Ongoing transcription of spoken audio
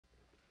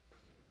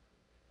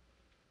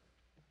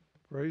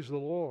Praise the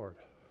Lord.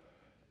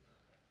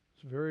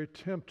 It's very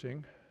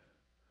tempting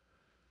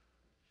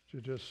to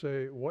just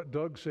say what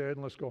Doug said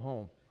and let's go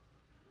home.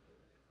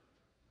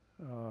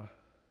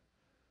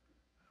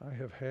 I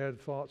have had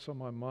thoughts on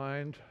my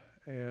mind,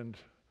 and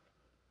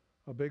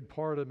a big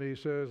part of me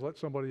says, let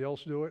somebody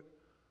else do it.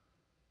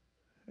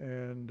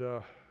 And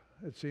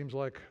it seems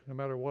like no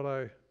matter what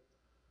I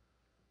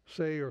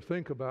say or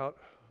think about,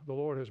 the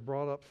Lord has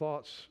brought up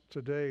thoughts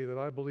today that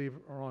I believe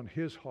are on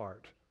His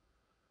heart.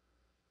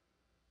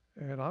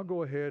 And I'll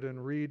go ahead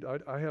and read.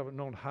 I haven't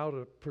known how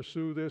to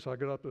pursue this. I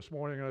got up this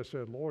morning and I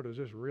said, Lord, is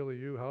this really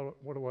you?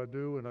 What do I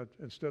do? And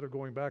instead of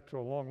going back to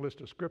a long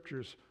list of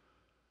scriptures,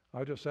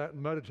 I just sat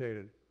and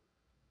meditated.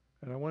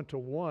 And I went to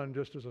one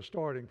just as a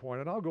starting point.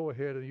 And I'll go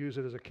ahead and use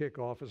it as a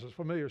kickoff. It's a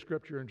familiar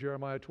scripture in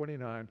Jeremiah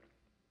 29.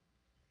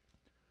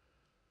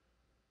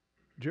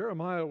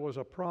 Jeremiah was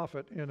a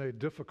prophet in a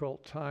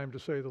difficult time, to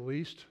say the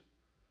least.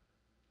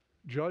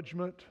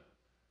 Judgment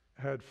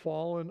had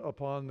fallen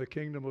upon the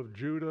kingdom of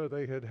Judah.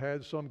 They had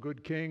had some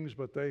good kings,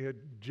 but they had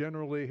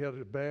generally had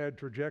a bad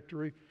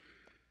trajectory.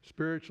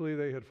 Spiritually,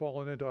 they had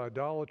fallen into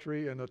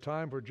idolatry, and the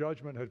time for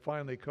judgment had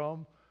finally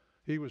come.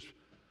 He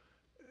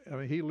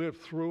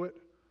lived through it,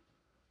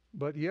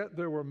 but yet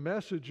there were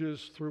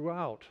messages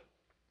throughout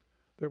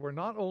that were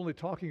not only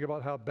talking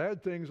about how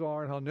bad things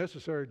are and how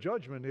necessary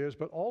judgment is,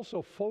 but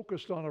also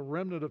focused on a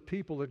remnant of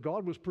people that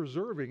God was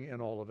preserving in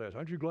all of this.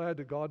 Aren't you glad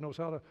that God knows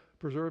how to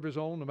preserve His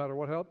own no matter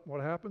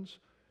what happens?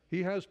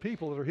 He has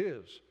people that are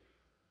His,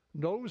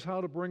 knows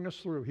how to bring us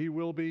through. He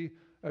will be,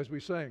 as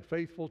we sang,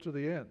 faithful to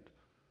the end.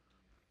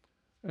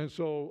 And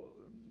so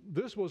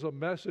this was a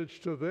message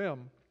to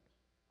them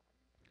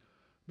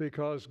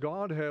because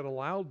God had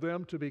allowed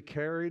them to be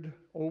carried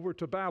over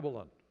to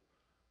Babylon,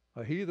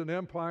 a heathen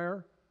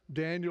empire.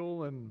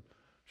 Daniel and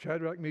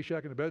Shadrach,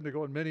 Meshach, and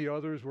Abednego and many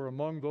others were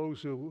among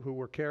those who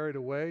were carried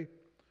away.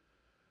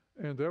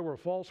 And there were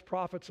false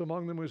prophets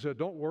among them who said,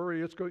 don't worry,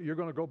 you're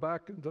going to go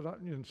back. And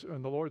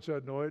the Lord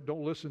said, no,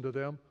 don't listen to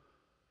them.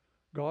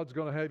 God's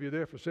going to have you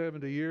there for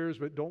 70 years,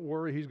 but don't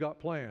worry, He's got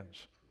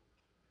plans.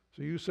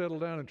 So you settle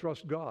down and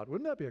trust God.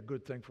 Wouldn't that be a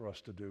good thing for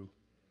us to do?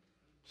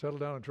 Settle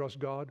down and trust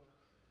God?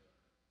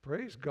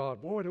 Praise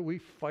God. Boy, do we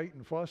fight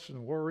and fuss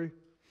and worry.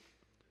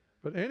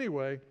 But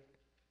anyway,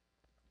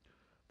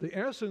 the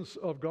essence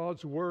of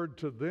God's word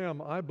to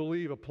them, I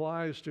believe,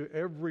 applies to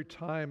every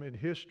time in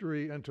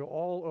history and to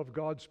all of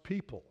God's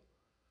people.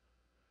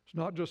 It's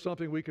not just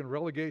something we can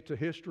relegate to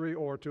history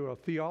or to a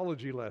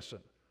theology lesson.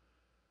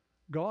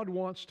 God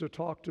wants to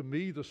talk to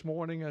me this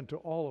morning and to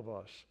all of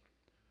us.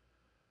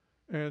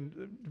 And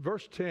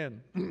verse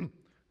 10,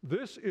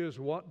 this is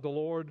what the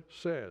Lord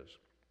says.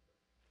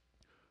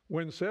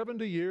 When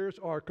 70 years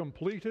are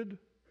completed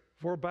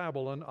for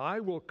Babylon, I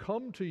will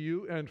come to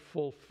you and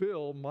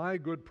fulfill my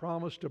good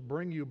promise to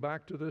bring you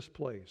back to this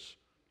place.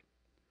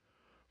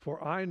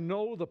 For I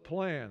know the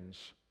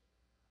plans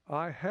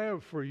I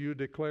have for you,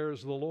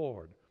 declares the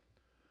Lord.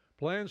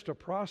 Plans to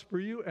prosper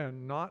you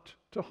and not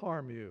to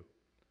harm you.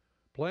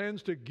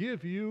 Plans to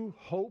give you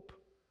hope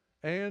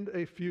and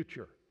a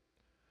future.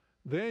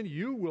 Then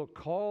you will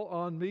call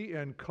on me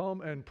and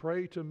come and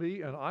pray to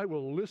me, and I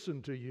will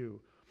listen to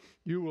you.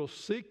 You will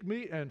seek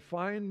me and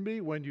find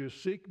me when you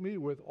seek me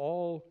with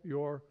all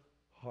your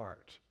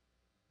heart.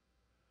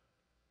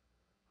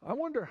 I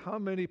wonder how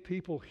many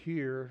people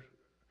here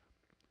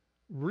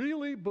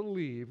really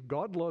believe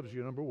God loves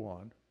you, number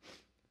one,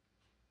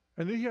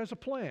 and that He has a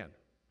plan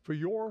for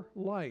your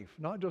life,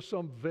 not just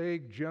some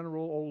vague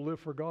general, live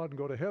for God and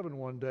go to heaven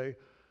one day,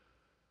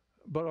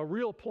 but a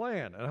real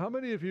plan. And how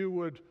many of you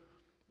would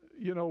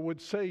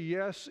say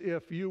yes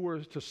if you were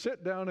to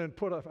sit down and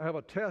have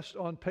a test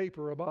on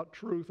paper about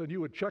truth and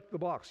you would check the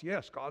box,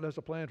 yes, God has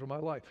a plan for my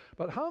life.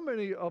 But how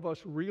many of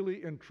us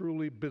really and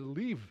truly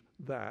believe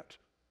that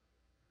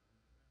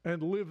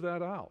and live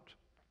that out?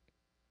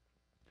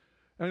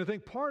 And I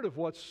think part of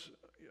what's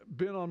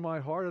been on my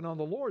heart and on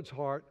the Lord's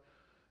heart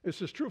is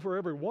this true for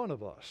every one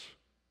of us.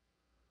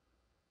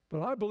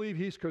 But I believe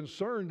He's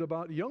concerned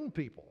about young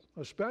people,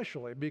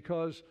 especially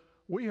because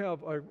we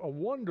have a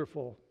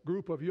wonderful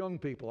group of young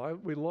people.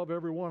 We love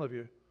every one of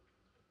you.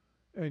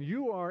 And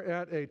you are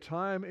at a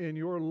time in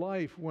your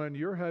life when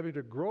you're having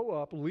to grow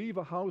up, leave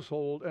a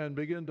household, and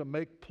begin to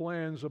make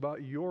plans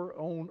about your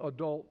own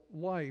adult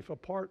life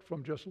apart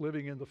from just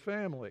living in the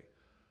family.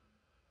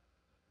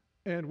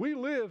 And we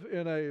live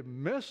in a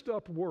messed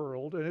up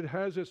world, and it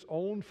has its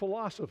own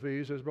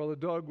philosophies, as Brother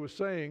Doug was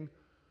saying.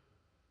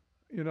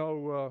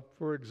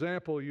 For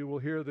example, you will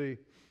hear the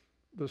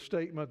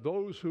statement,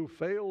 those who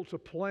fail to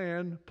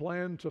plan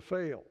to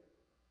fail.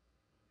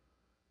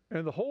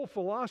 And the whole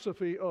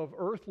philosophy of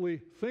earthly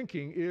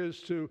thinking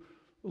is to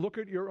look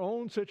at your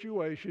own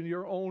situation,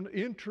 your own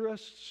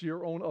interests,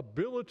 your own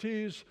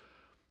abilities,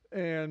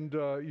 and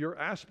your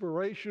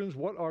aspirations.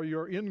 What are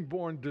your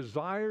inborn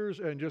desires?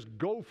 And just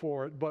go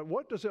for it. But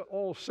what does it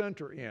all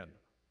center in?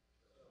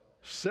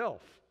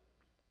 Self.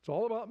 It's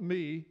all about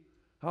me.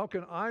 How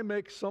can I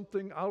make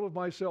something out of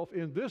myself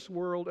in this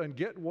world and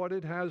get what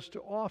it has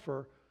to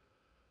offer?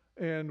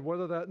 And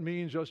whether that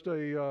means just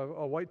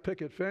a white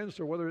picket fence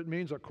or whether it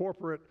means a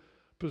corporate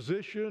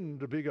position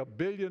to be a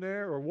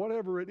billionaire or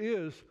whatever it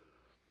is,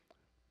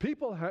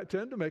 people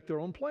tend to make their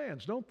own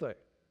plans, don't they?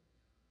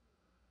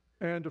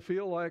 And to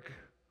feel like,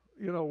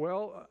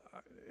 well,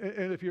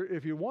 and if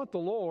you want the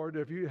Lord,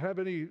 if you have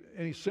any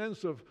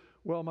sense of,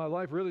 well, my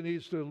life really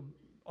needs to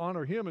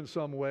honor Him in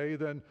some way,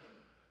 then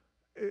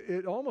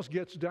it almost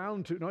gets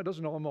down to, no, it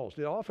doesn't almost,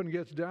 it often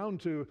gets down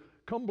to,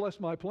 come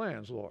bless my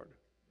plans, Lord.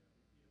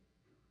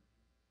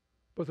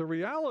 But the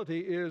reality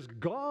is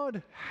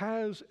God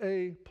has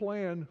a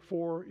plan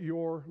for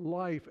your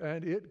life,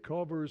 and it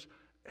covers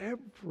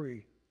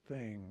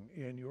everything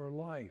in your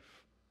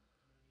life.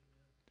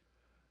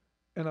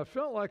 And I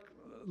felt like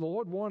the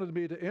Lord wanted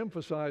me to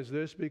emphasize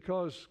this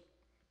because,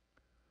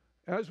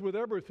 as with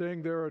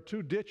everything, there are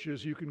two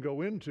ditches you can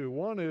go into.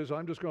 One is,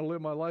 I'm just going to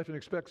live my life and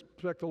expect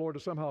the Lord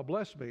to somehow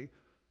bless me.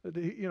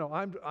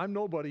 I'm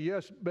nobody.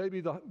 Yes,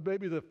 maybe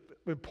the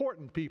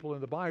important people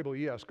in the Bible,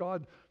 yes,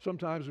 God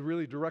sometimes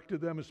really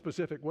directed them in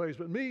specific ways.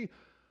 But me,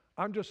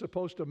 I'm just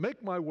supposed to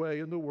make my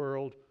way in the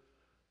world,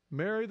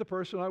 marry the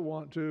person I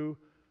want to,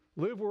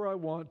 live where I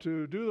want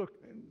to, do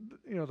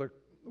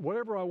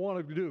whatever I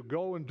want to do,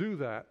 go and do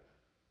that.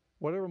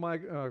 Whatever my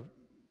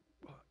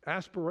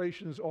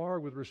aspirations are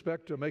with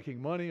respect to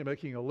making money and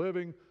making a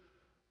living,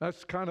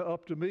 that's kind of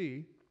up to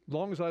me. As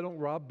long as I don't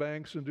rob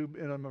banks and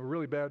I'm a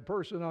really bad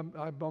person,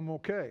 I'm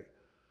okay.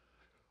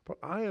 But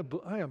I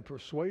am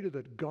persuaded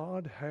that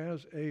God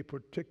has a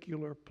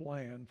particular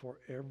plan for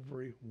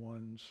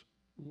everyone's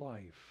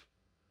life.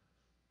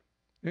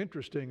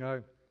 Interesting, I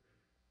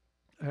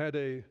had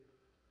an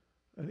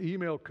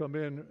email come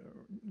in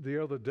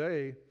the other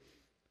day,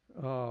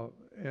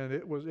 and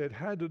it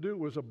had to do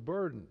with a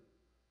burden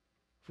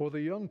for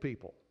the young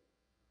people.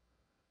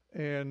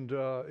 And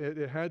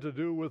it had to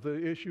do with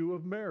the issue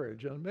of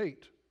marriage and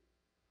mate.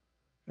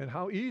 And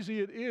how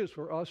easy it is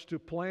for us to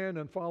plan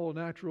and follow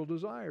natural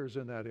desires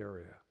in that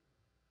area.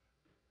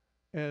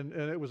 And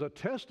it was a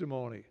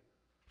testimony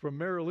from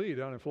Mary Lee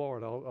down in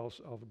Florida.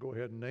 I'll go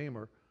ahead and name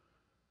her.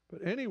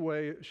 But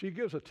anyway, she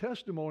gives a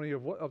testimony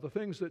of the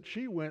things that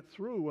she went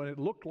through, and it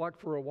looked like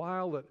for a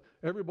while that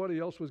everybody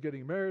else was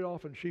getting married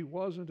off and she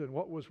wasn't, and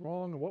what was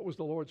wrong and what was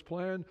the Lord's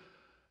plan,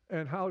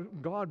 and how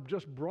God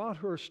just brought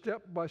her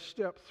step by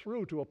step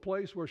through to a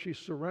place where she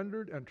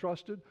surrendered and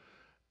trusted,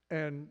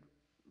 and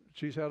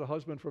she's had a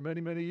husband for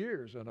many, many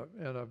years and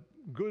a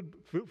good,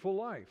 fruitful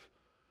life.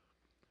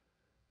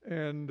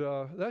 And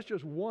that's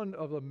just one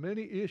of the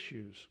many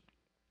issues.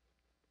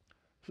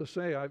 To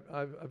say, I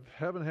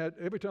haven't had,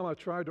 every time I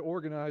tried to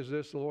organize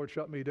this, the Lord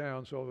shut me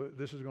down, so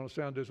this is going to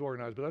sound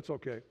disorganized, but that's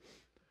okay.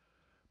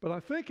 But I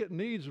think it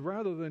needs,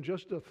 rather than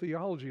just a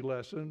theology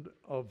lesson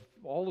of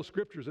all the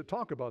scriptures that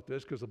talk about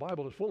this, because the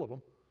Bible is full of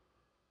them,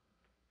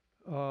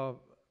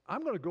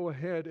 I'm going to go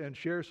ahead and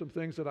share some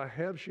things that I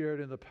have shared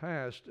in the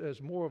past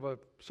as more of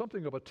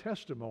something of a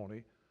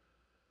testimony,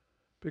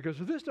 because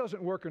if this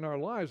doesn't work in our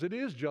lives, it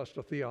is just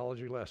a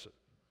theology lesson.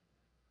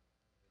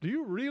 Do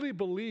you really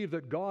believe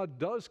that God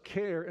does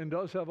care and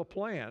does have a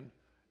plan,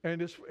 and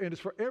it's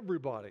for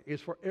everybody?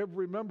 It's for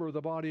every member of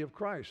the body of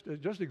Christ.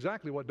 It's just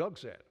exactly what Doug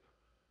said.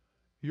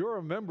 You're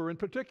a member in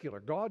particular.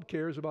 God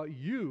cares about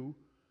you.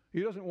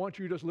 He doesn't want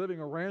you just living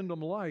a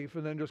random life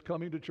and then just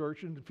coming to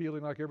church and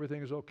feeling like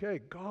everything is okay.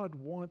 God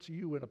wants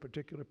you in a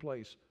particular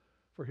place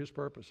for His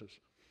purposes.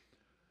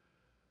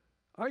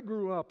 I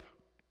grew up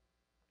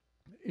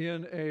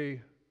in a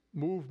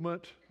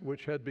movement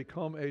which had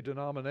become a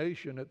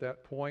denomination at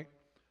that point,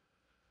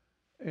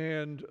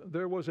 and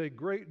there was a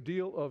great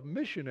deal of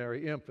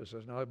missionary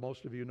emphasis. Now,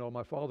 most of you know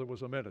my father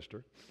was a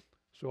minister,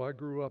 so I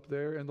grew up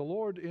there, and the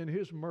Lord, in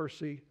His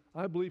mercy,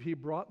 I believe He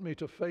brought me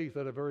to faith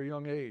at a very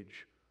young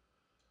age.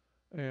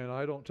 And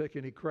I don't take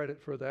any credit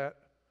for that.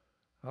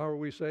 How are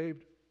we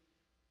saved?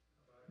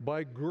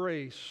 By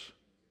grace.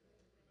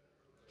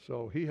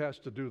 So He has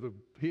to do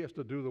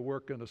the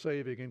work and the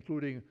saving,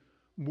 including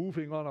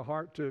moving on a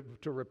heart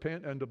to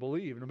repent and to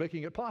believe, and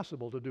making it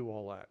possible to do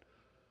all that.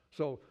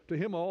 So to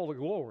Him all the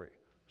glory.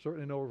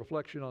 Certainly no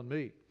reflection on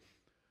me.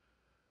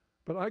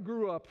 But I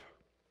grew up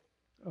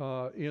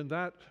in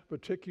that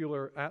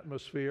particular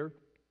atmosphere,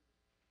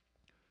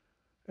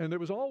 and there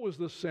was always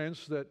the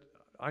sense that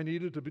I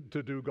needed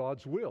to do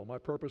God's will. My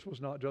purpose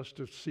was not just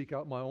to seek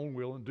out my own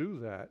will and do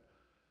that.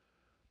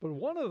 But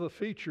one of the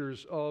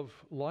features of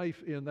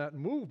life in that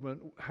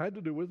movement had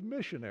to do with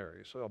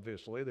missionaries,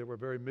 obviously. They were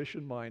very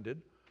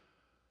mission-minded.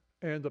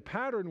 And the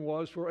pattern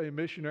was for a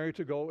missionary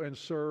to go and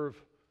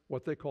serve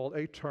what they called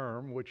a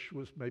term, which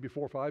was maybe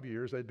 4 or 5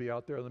 years. They'd be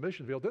out there in the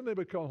mission field. Then they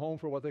would come home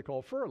for what they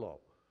call furlough.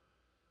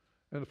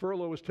 And the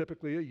furlough was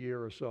typically a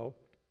year or so.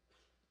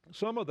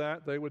 Some of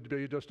that, they would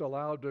be just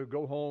allowed to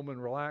go home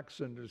and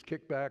relax and just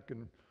kick back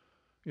and,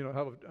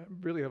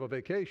 really have a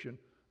vacation.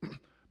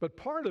 But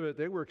part of it,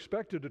 they were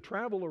expected to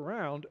travel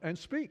around and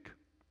speak.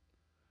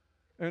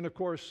 And of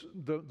course,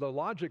 the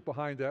logic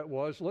behind that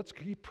was, let's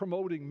keep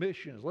promoting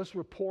missions. Let's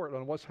report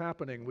on what's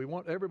happening. We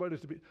want everybody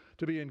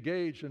to be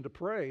engaged and to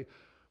pray.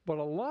 But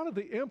a lot of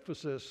the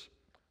emphasis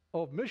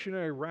of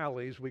missionary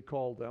rallies, we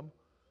called them,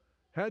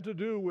 had to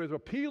do with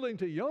appealing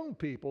to young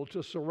people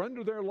to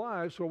surrender their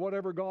lives for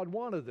whatever God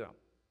wanted them.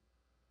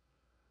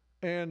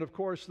 And of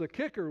course, the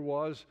kicker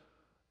was,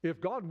 if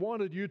God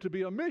wanted you to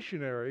be a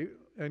missionary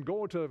and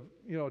go to,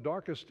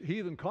 darkest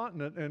heathen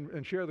continent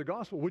and share the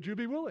gospel, would you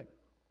be willing?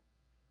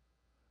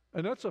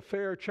 And that's a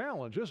fair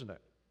challenge, isn't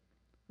it?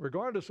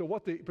 Regardless of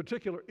what the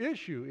particular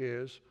issue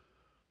is,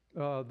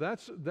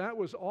 that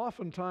was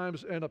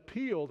oftentimes an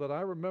appeal that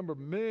I remember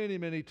many,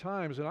 many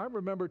times. And I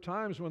remember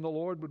times when the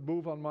Lord would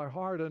move on my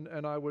heart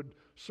and I would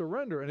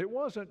surrender. And it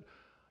wasn't,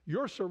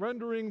 you're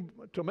surrendering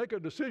to make a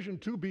decision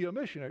to be a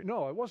missionary.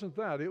 No, it wasn't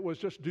that. It was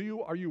just,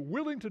 are you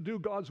willing to do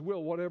God's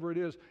will, whatever it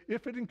is,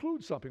 if it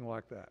includes something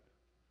like that?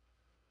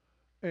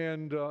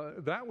 And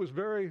that was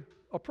very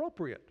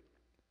appropriate.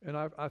 And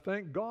I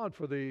thank God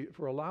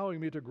for allowing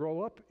me to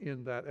grow up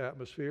in that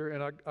atmosphere.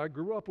 And I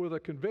grew up with a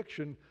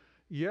conviction,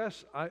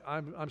 yes,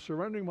 I'm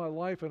surrendering my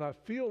life, and I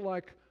feel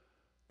like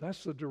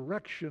that's the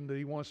direction that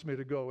He wants me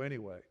to go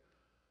anyway.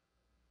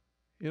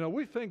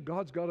 We think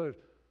God's got to,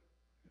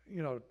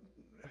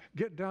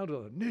 get down to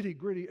the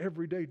nitty-gritty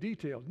everyday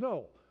details.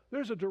 No,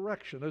 there's a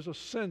direction, there's a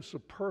sense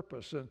of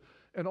purpose,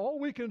 and all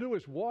we can do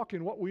is walk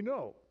in what we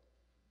know.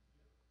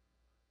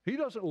 He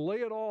doesn't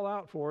lay it all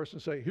out for us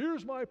and say,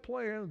 here's my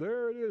plan,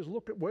 there it is,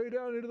 look at way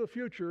down into the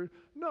future.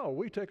 No,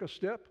 we take a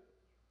step,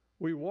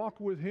 we walk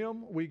with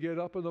Him, we get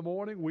up in the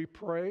morning, we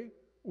pray,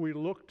 we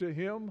look to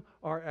Him.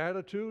 Our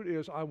attitude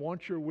is, I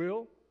want your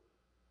will.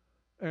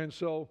 And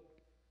so,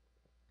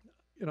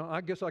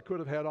 I guess I could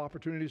have had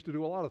opportunities to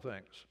do a lot of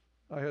things.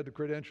 I had the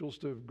credentials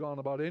to have gone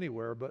about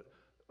anywhere, but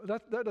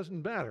that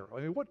doesn't matter. I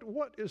mean,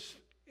 what is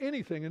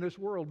anything in this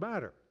world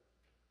matter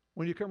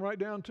when you come right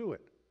down to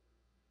it?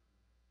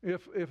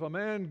 If a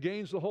man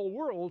gains the whole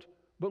world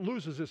but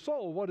loses his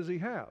soul, what does he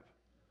have?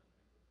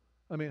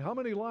 I mean, how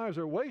many lives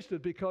are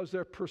wasted because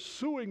they're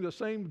pursuing the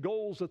same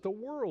goals that the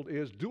world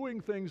is, doing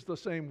things the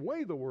same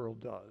way the world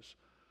does?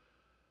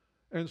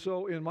 And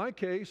so in my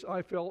case,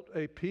 I felt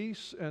a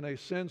peace and a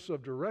sense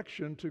of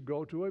direction to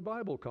go to a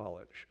Bible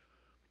college.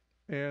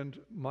 And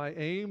my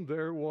aim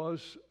there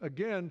was,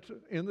 again,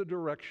 in the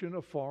direction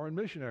of foreign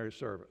missionary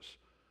service.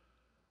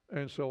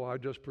 And so I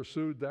just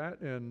pursued that.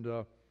 And,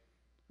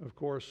 of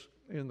course,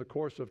 in the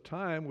course of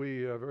time,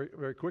 we very,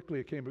 very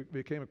quickly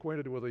became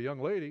acquainted with a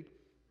young lady.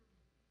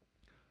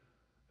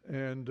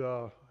 And,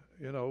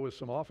 with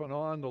some off and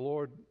on, the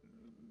Lord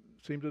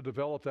seemed to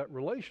develop that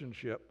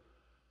relationship.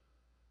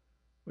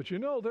 But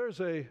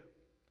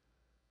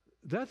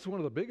that's one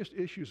of the biggest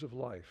issues of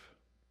life.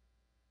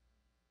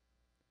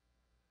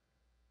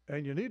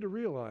 And you need to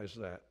realize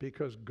that,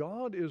 because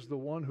God is the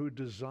one who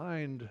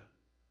designed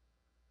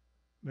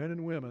men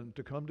and women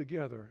to come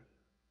together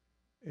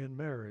in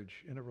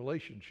marriage, in a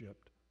relationship,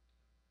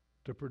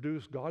 to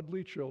produce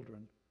godly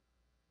children.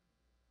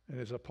 And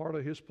it's a part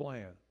of His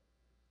plan.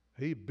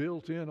 He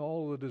built in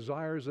all the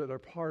desires that are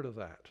part of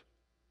that.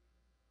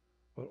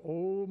 But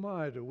oh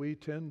my, do we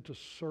tend to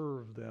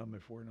serve them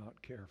if we're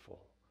not careful,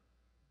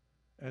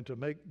 and to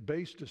make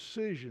base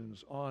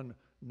decisions on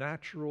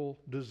natural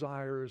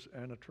desires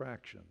and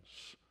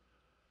attractions.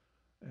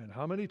 And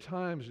how many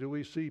times do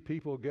we see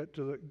people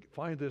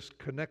find this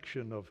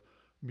connection of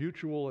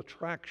mutual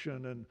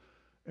attraction,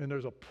 and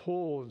there's a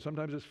pull, and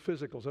sometimes it's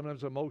physical, sometimes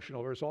it's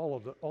emotional, or it's all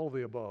of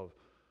the above.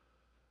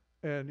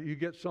 And you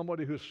get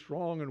somebody who's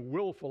strong and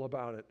willful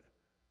about it,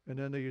 and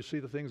then you see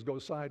the things go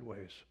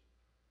sideways.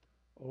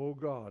 Oh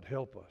God,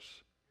 help us.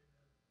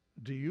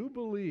 Do you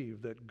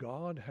believe that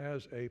God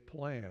has a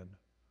plan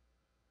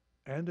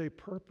and a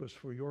purpose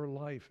for your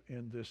life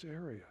in this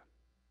area?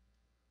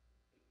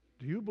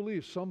 Do you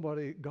believe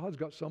God's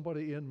got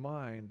somebody in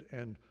mind,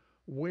 and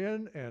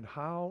when and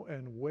how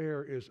and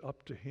where is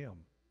up to Him?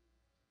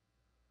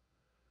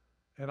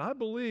 And I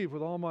believe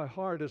with all my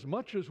heart, as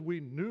much as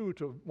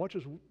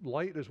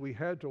light as we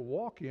had to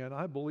walk in,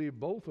 I believe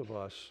both of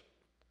us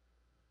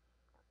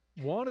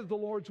wanted the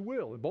Lord's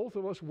will, and both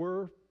of us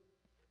were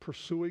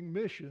pursuing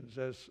missions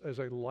as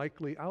a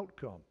likely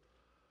outcome.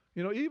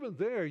 Even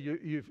there,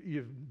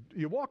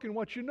 you walk in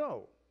what you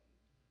know,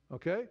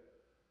 okay?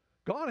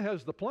 God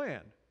has the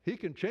plan. He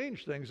can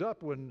change things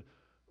up when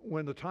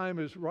the time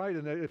is right,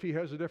 and if He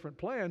has a different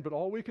plan, but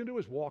all we can do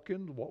is walk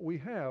in what we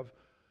have,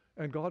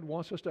 and God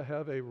wants us to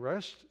have a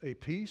rest, a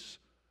peace,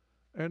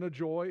 and a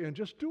joy in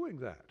just doing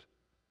that,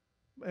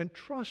 and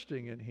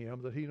trusting in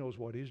Him that He knows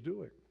what He's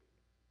doing.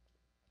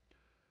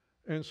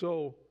 And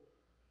so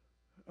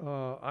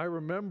I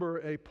remember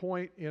a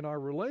point in our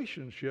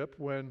relationship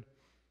when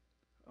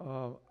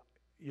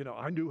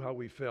I knew how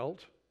we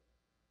felt,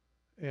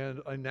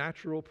 and a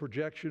natural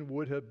projection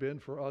would have been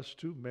for us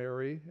to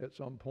marry at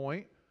some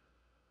point,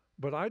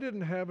 but I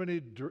didn't have any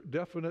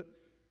definite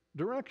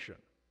direction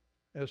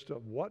as to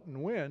what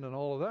and when and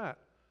all of that.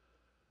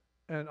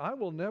 And I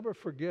will never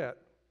forget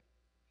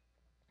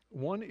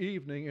one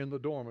evening in the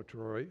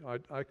dormitory.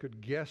 I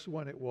could guess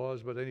when it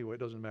was, but anyway, it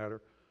doesn't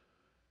matter.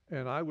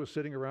 And I was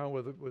sitting around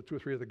with 2 or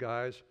 3 of the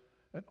guys,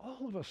 and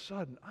all of a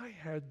sudden I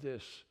had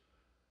this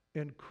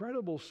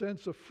incredible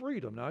sense of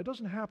freedom. Now, it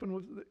doesn't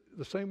happen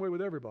the same way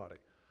with everybody,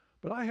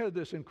 but I had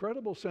this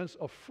incredible sense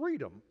of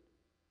freedom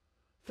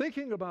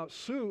thinking about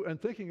Sue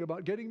and thinking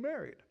about getting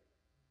married.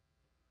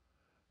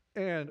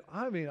 And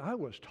I mean, I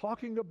was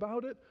talking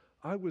about it.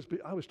 I was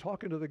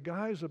talking to the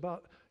guys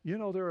about,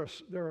 there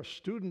are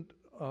student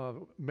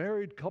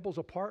married couples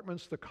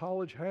apartments the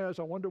college has.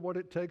 I wonder what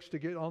it takes to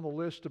get on the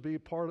list to be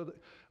part of it.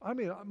 I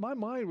mean, my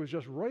mind was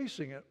just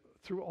racing it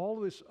through all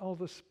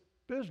this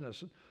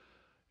business.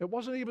 It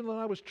wasn't even that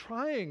I was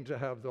trying to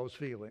have those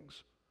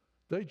feelings.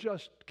 They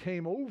just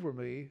came over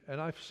me,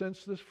 and I've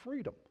sensed this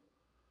freedom.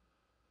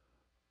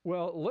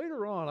 Well,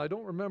 later on, I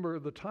don't remember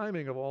the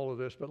timing of all of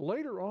this, but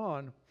later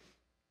on,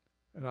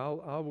 and I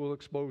will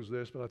expose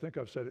this, but I think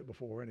I've said it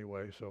before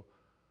anyway.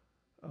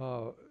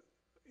 So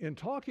in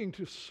talking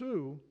to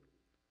Sue,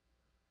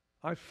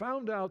 I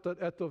found out that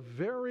at the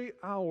very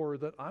hour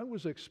that I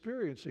was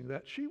experiencing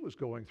that, she was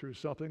going through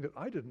something that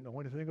I didn't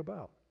know anything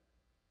about.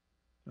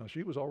 Now,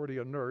 she was already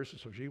a nurse,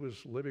 so she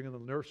was living in the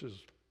nurses'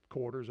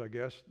 quarters, I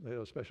guess. They had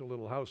a special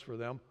little house for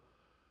them.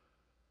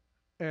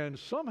 And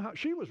somehow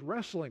she was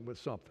wrestling with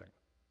something.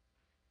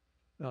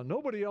 Now,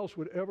 nobody else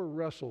would ever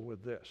wrestle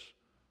with this.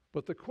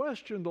 But the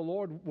question the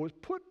Lord was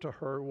put to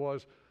her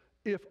was,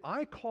 if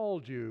I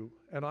called you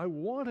and I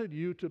wanted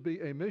you to be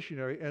a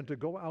missionary and to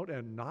go out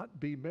and not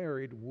be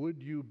married,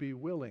 would you be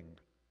willing?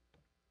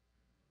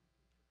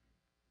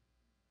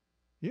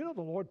 The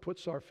Lord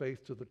puts our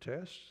faith to the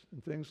test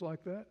and things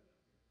like that.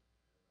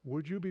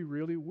 Would you be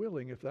really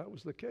willing if that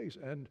was the case?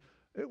 And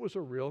it was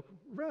a real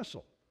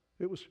wrestle.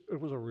 It was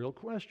a real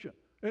question.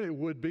 And it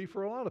would be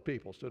for a lot of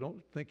people, so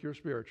don't think you're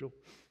spiritual.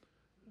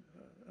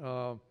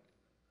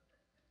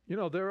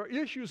 There are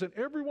issues in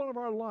every one of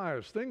our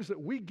lives, things that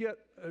we get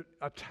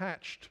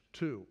attached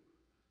to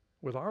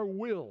with our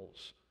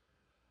wills.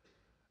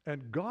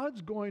 And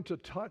God's going to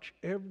touch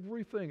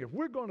everything. If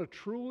we're going to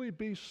truly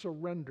be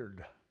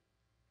surrendered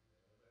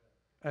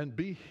and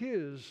be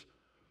His,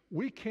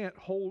 we can't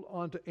hold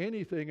on to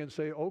anything and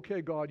say,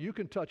 okay, God, you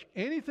can touch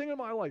anything in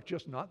my life,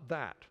 just not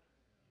that.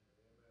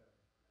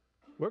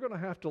 We're going to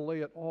have to lay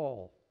it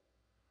all.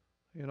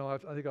 I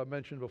think I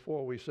mentioned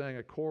before, we sang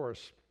a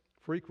chorus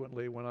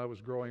frequently when I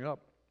was growing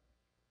up.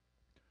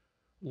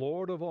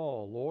 Lord of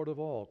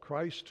all,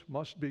 Christ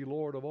must be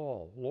Lord of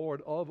all,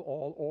 Lord of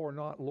all, or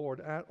not Lord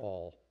at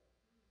all.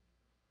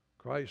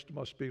 Christ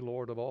must be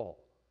Lord of all.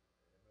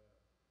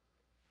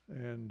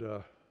 And,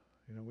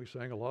 we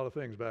sang a lot of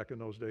things back in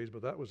those days,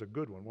 but that was a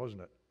good one,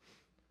 wasn't it?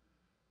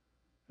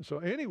 And so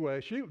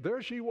anyway,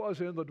 there she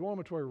was in the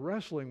dormitory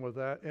wrestling with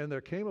that, and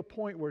there came a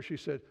point where she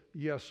said,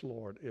 yes,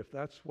 Lord, if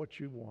that's what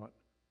you want,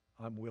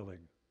 I'm willing.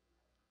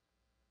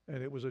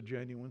 And it was a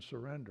genuine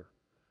surrender.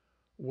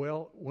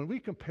 Well, when we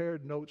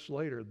compared notes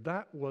later,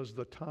 that was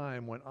the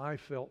time when I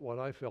felt what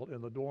I felt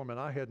in the dorm, and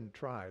I hadn't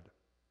tried.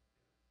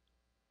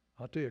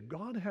 I'll tell you,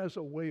 God has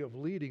a way of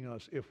leading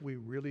us if we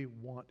really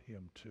want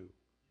Him to.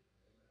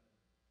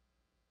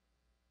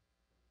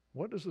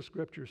 What does the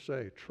Scripture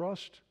say?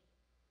 Trust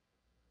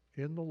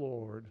in the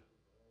Lord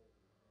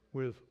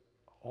with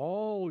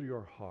all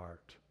your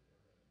heart.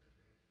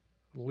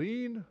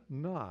 Lean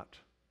not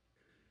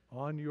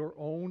on your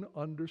own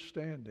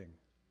understanding.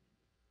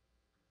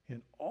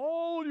 In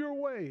all your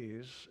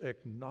ways,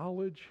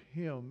 acknowledge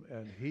Him,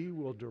 and He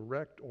will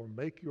direct or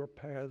make your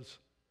paths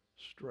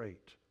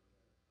straight.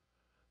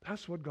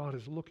 That's what God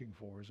is looking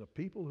for, is a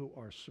people who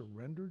are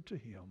surrendered to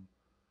Him,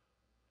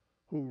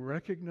 who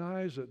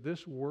recognize that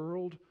this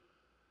world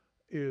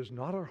is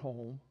not our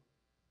home.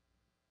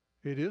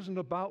 It isn't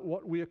about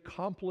what we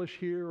accomplish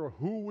here or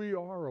who we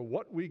are or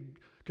what we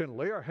can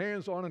lay our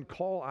hands on and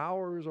call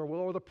ours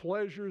or the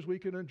pleasures we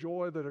can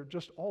enjoy that are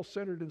just all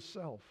centered in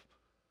self.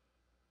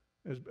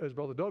 As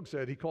Brother Doug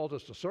said, he calls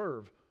us to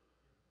serve.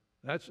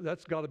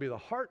 That's got to be the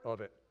heart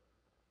of it.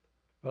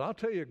 But I'll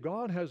tell you,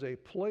 God has a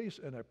place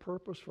and a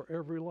purpose for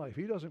every life.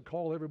 He doesn't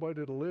call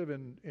everybody to live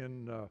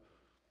in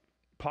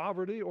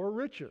poverty or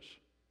riches.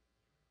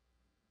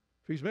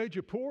 If He's made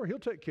you poor, He'll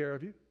take care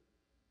of you.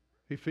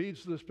 He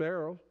feeds the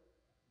sparrow,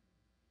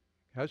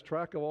 has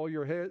track of all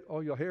your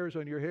hairs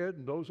on your head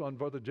and those on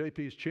Brother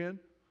JP's chin.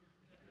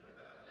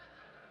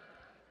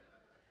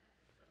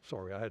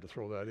 Sorry, I had to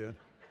throw that in.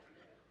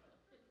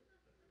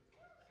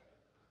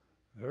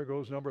 There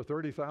goes number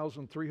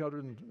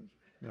 30,300,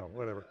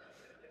 whatever.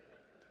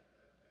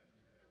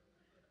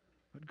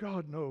 But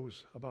God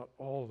knows about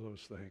all of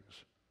those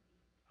things.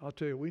 I'll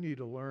tell you, we need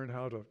to learn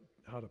how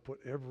to put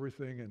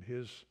everything in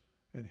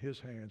His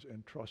hands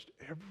and trust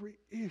every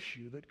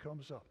issue that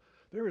comes up.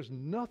 There is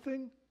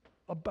nothing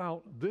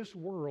about this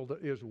world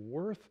that is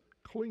worth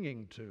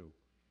clinging to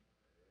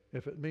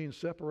if it means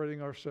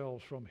separating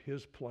ourselves from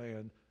His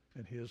plan.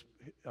 And His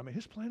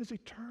plan is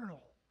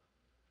eternal.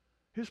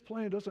 His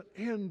plan doesn't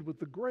end with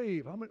the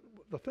grave.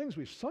 The things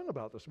we sung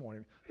about this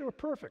morning, they were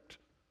perfect.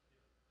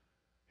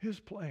 His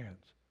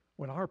plans.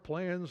 When our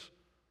plans,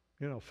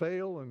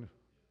 fail, and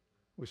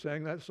we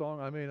sang that song,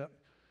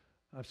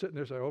 I'm sitting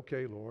there saying,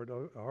 okay, Lord,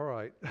 all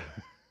right.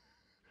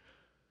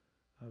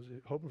 I was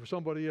hoping for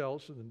somebody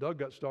else, and then Doug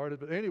got started.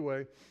 But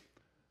anyway,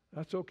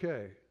 That's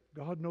okay.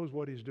 God knows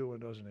what he's doing,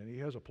 doesn't he? He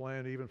has a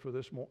plan even for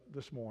this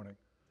morning.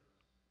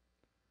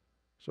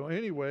 So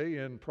anyway,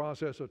 in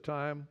process of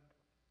time,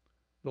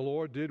 the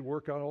Lord did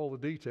work out all the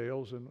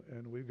details,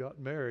 and we got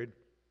married.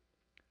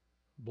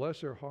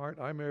 Bless her heart,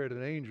 I married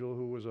an angel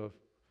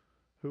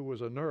who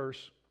was a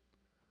nurse.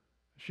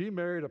 She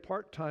married a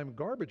part-time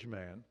garbage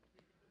man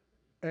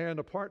and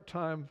a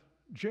part-time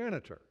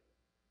janitor.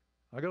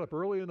 I got up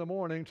early in the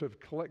morning to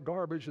collect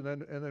garbage and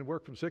then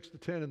work from 6 to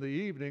 10 in the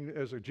evening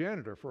as a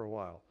janitor for a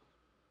while.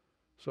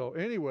 So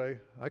anyway,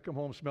 I come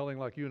home smelling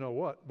like you know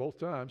what both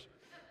times.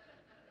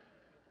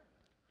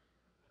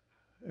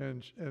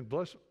 And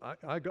bless,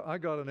 I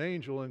got an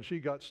angel, and she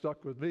got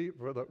stuck with me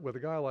with a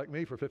guy like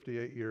me for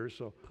 58 years.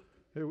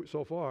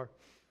 So far.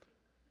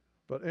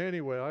 But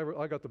anyway,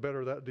 I got the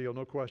better of that deal,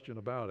 no question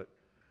about it.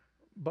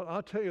 But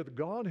I'll tell you,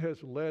 God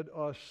has led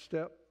us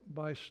step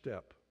by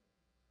step.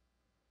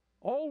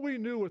 All we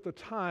knew at the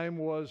time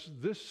was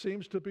this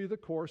seems to be the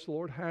course the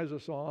Lord has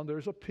us on.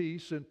 There's a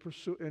peace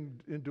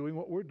in doing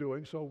what we're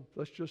doing, so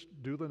let's just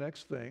do the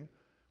next thing.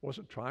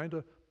 Wasn't trying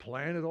to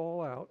plan it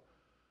all out.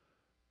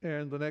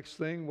 And the next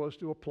thing was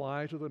to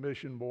apply to the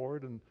mission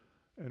board,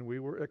 and we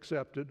were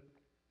accepted.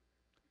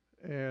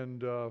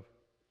 And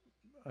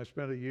I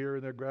spent a year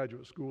in their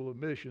graduate school of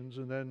missions,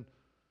 and then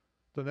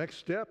the next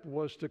step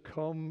was to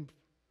come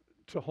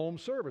to home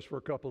service for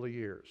a couple of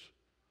years.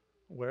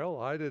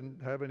 Well, I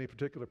didn't have any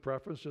particular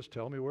preference, just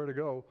tell me where to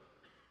go.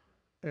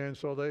 And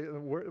so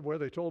where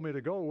they told me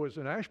to go was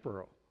in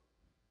Asheboro,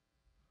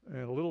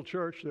 and a little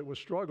church that was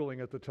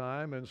struggling at the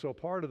time. And so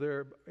part of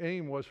their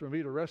aim was for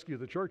me to rescue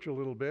the church a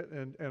little bit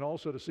and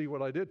also to see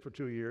what I did for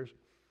 2 years.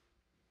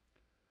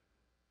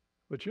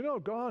 But you know,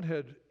 God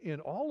had, in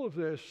all of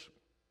this,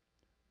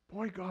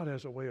 boy, God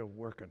has a way of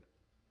working.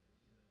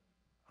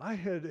 I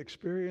had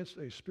experienced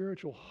a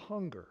spiritual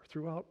hunger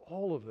throughout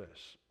all of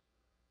this.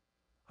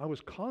 I was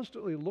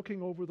constantly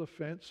looking over the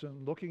fence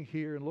and looking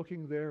here and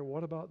looking there.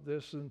 What about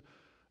this?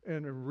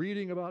 And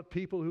reading about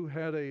people who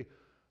had a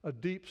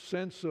deep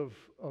sense of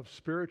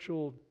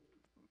spiritual,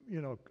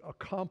 not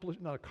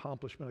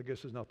accomplishment, I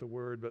guess is not the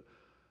word, but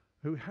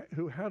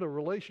who had a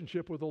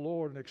relationship with the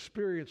Lord and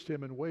experienced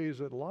Him in ways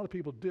that a lot of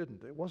people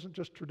didn't. It wasn't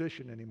just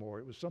tradition anymore.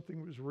 It was something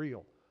that was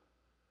real.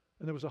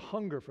 And there was a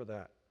hunger for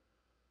that.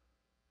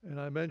 And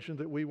I mentioned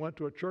that we went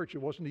to a church that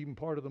wasn't even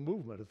part of the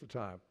movement at the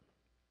time.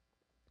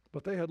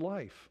 But they had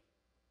life.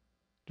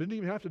 Didn't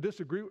even have to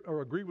disagree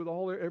or agree with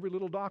every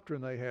little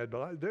doctrine they had,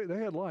 but they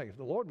had life.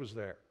 The Lord was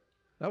there.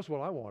 That's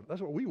what I wanted.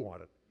 That's what we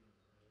wanted.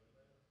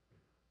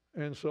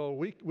 And so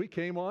we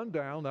came on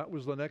down. That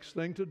was the next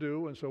thing to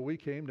do. And so we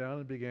came down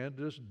and began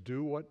to just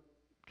do what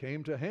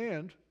came to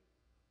hand.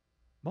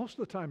 Most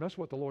of the time, that's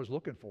what the Lord's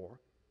looking for.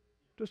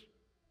 Just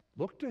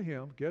look to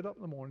Him, get up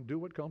in the morning, do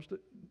what comes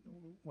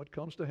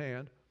to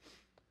hand.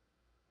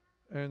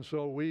 And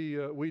so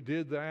we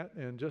did that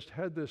and just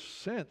had this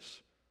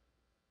sense.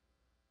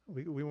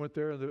 We went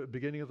there in the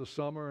beginning of the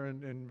summer,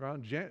 and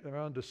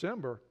around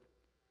December,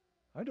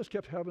 I just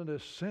kept having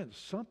this sense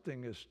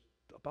something is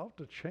about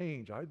to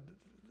change.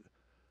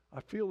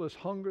 I feel this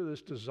hunger,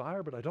 this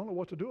desire, but I don't know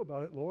what to do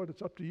about it. Lord,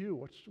 it's up to you.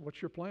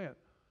 What's your plan?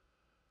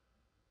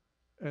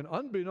 And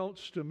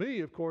unbeknownst to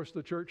me, of course,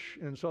 the church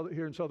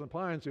here in Southern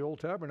Pines, the old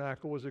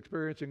tabernacle, was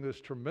experiencing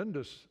this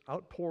tremendous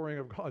outpouring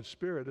of God's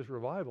Spirit, this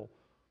revival.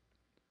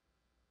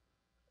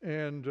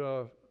 And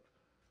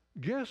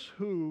guess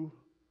who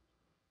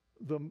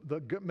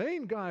the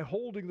main guy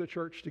holding the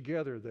church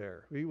together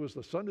there? He was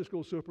the Sunday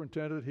school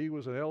superintendent. He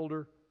was an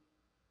elder.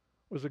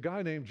 Was a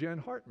guy named Jen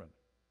Hartman.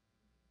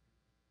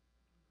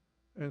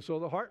 And so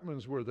the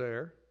Hartmans were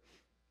there.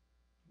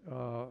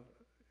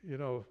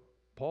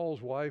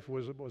 Paul's wife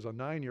was a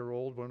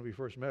 9-year-old when we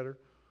first met her.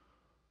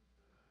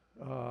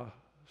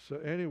 So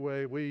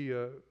anyway, we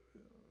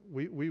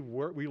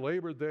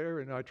labored there,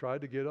 and I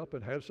tried to get up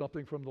and have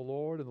something from the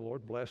Lord, and the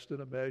Lord blessed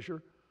in a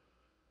measure.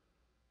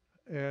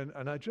 And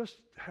I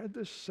just had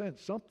this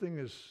sense something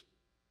is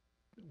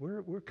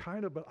we're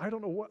kind of, but I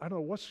don't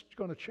know what's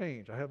going to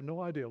change. I have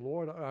no idea.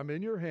 Lord, I'm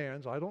in your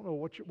hands. I don't know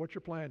what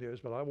your plan is,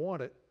 but I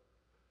want it.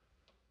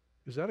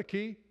 Is that a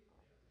key?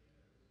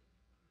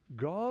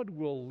 God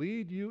will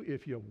lead you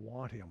if you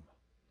want Him.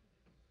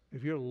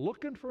 If you're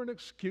looking for an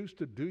excuse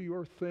to do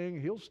your thing,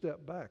 He'll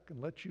step back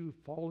and let you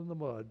fall in the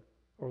mud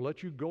or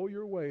let you go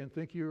your way and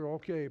think you're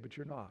okay, but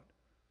you're not.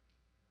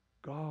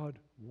 God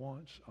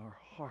wants our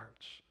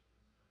hearts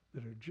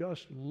that are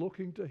just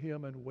looking to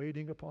Him and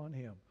waiting upon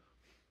Him.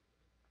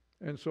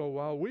 And so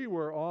while we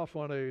were off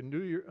on a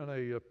New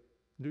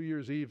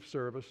Year's Eve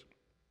service,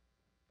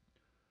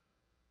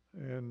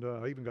 and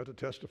I even got to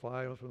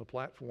testify from the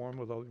platform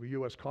with a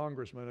U.S.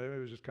 congressman. It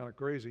was just kind of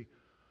crazy.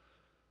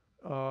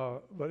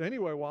 But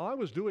anyway, while I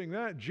was doing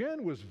that,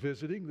 Jen was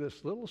visiting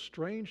this little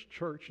strange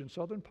church in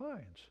Southern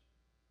Pines.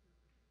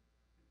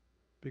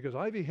 Because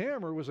Ivy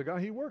Hammer was a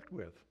guy he worked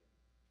with.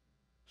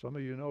 Some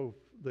of you know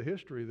the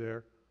history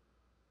there.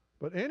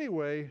 But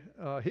anyway,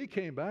 he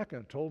came back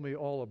and told me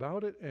all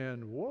about it,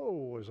 and whoa,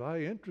 was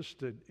I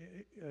interested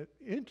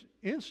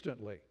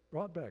instantly.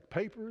 Brought back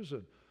papers,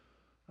 and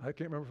I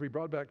can't remember if he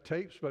brought back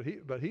tapes, but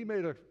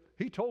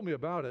he told me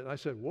about it. And I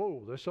said,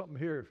 whoa, there's something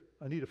here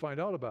I need to find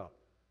out about.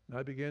 And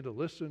I began to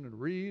listen and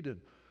read. And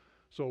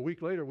so a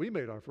week later, we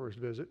made our first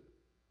visit.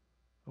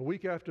 A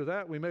week after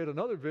that, we made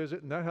another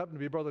visit, and that happened to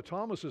be Brother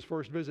Thomas's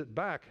first visit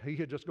back. He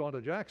had just gone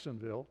to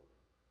Jacksonville.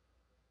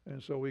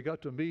 And so we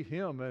got to meet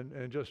him,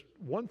 and just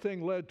one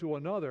thing led to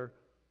another.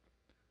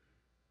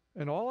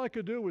 And all I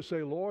could do was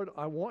say, Lord,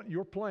 I want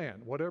your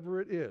plan,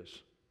 whatever it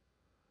is.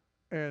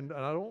 And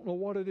I don't know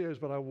what it is,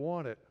 but I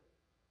want it.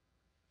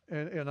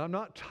 And I'm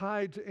not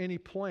tied to any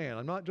plan.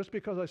 I'm not, just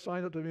because I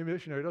signed up to be a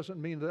missionary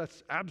doesn't mean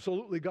that's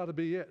absolutely got to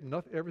be it. And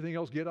everything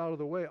else get out of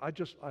the way.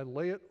 I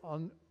lay it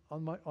on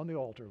the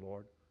altar,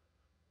 Lord.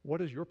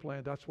 What is your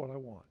plan? That's what I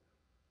want.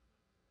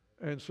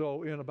 And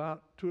so in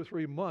about 2 or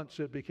 3 months,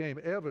 it became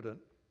evident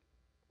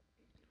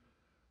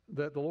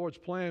that the Lord's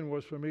plan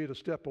was for me to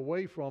step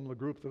away from the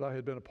group that I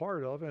had been a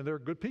part of, and there are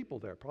good people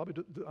there,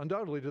 probably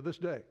undoubtedly to this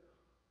day.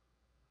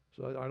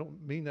 So I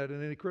don't mean that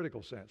in any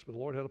critical sense, but the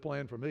Lord had a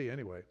plan for me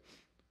anyway.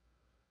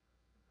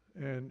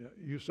 And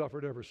you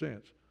suffered ever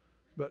since.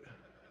 But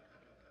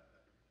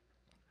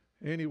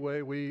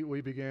anyway, we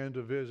began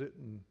to visit,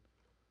 and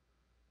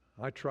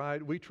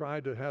we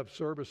tried to have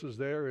services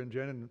there in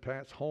Jen and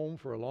Pat's home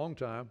for a long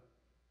time.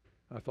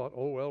 I thought,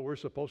 oh, well, we're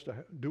supposed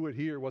to do it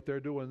here, what they're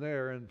doing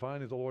there, and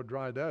finally the Lord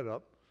dried that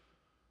up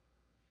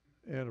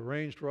and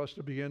arranged for us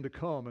to begin to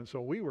come. And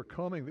so we were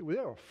coming. There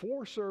were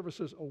 4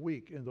 services a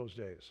week in those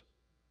days,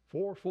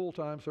 4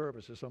 full-time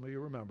services, some of you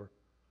remember.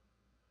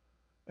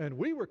 And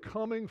we were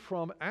coming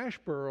from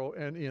Asheboro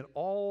and in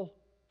all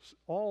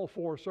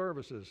 4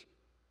 services.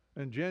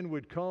 And Jen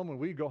would come, and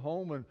we'd go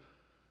home,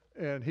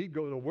 and he'd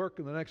go to work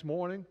the next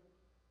morning.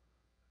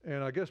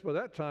 And I guess by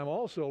that time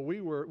also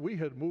we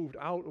had moved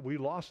out. We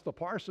lost the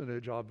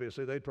parsonage,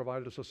 obviously. They'd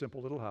provided us a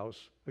simple little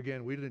house.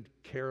 Again, we didn't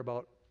care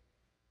about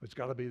it's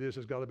got to be this,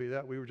 it's got to be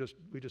that. We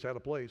just had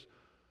a place.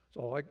 It's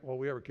all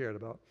we ever cared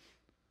about.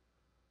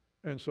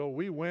 And so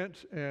we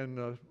went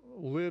and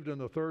lived in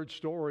the 3rd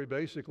story,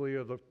 basically,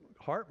 of the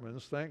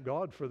Hartmans. Thank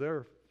God for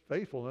their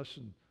faithfulness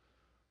and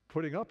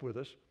putting up with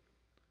us.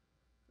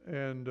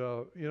 And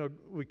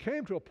we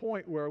came to a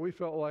point where we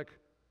felt like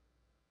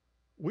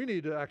we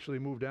need to actually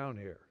move down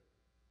here.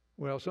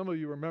 Well, some of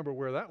you remember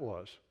where that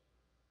was.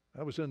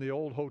 That was in the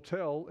old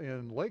hotel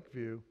in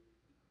Lakeview,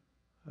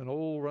 an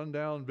old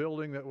rundown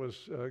building that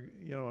was,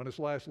 on its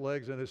last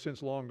legs and has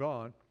since long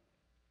gone.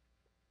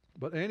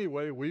 But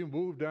anyway, we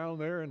moved down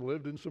there and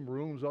lived in some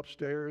rooms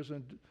upstairs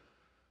and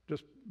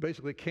just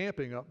basically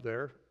camping up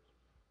there.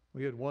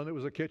 We had one that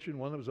was a kitchen,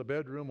 one that was a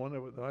bedroom, one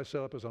that I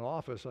set up as an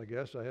office, I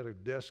guess. I had a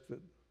desk that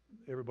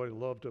everybody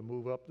loved to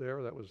move up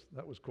there. That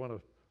was kind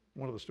of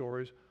one of the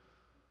stories.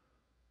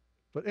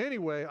 But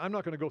anyway, I'm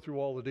not going to go through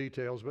all the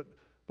details,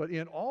 but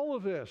in all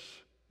of this,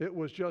 it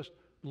was just,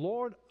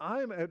 Lord,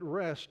 I'm at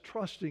rest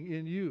trusting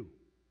in you.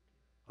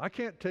 I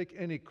can't take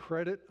any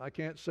credit. I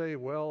can't say,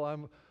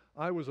 well,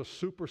 I was a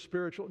super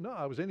spiritual. No,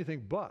 I was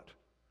anything but.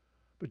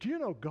 But do you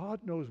know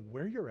God knows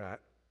where you're at?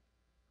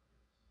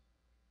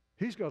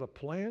 He's got a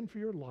plan for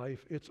your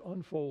life. It's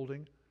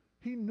unfolding.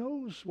 He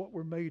knows what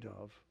we're made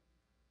of.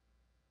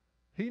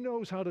 He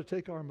knows how to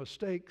take our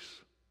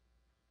mistakes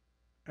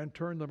and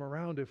turn them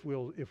around if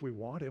we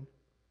want him.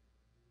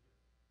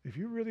 If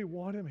you really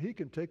want him, he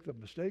can take the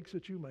mistakes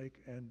that you make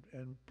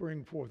and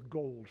bring forth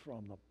gold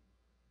from them.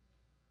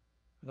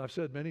 And I've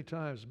said many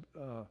times,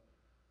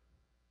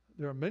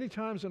 there are many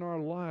times in our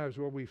lives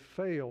where we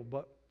fail,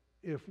 but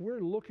if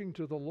we're looking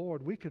to the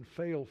Lord, we can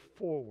fail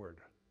forward.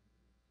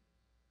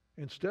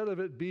 Instead of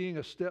it being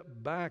a step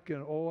back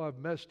and, oh, I've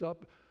messed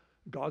up,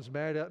 God's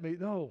mad at me.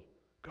 No,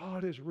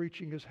 God is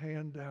reaching his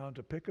hand down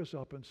to pick us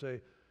up and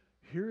say,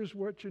 here's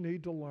what you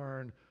need to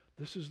learn.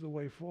 This is the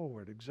way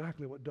forward.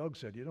 Exactly what Doug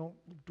said. You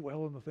don't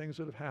dwell on the things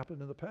that have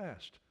happened in the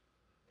past.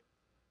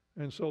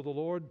 And so the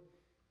Lord,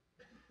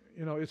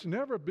 it's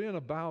never been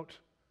about,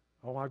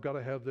 oh, I've got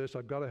to have this,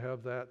 I've got to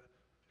have that.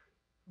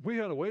 We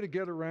had a way to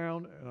get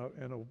around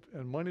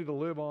and money to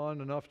live on,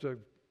 enough to,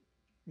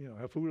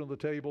 have food on the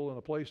table and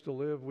a place to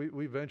live.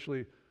 We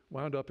eventually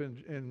wound up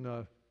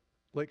in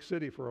Lake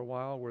City for a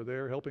while. We're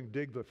there helping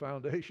dig the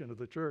foundation of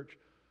the church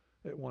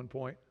at one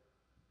point.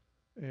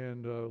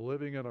 And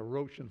living in a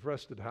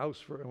roach-infested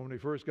house when we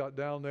first got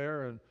down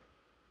there, and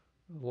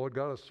the Lord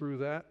got us through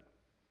that.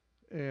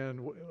 And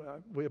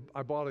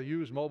I bought a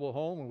used mobile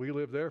home, and we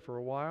lived there for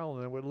a while,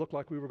 and then it looked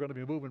like we were going to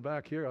be moving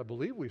back here. I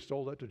believe we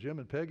sold that to Jim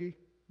and Peggy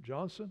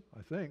Johnson,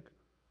 I think,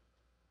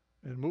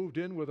 and moved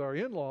in with our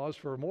in-laws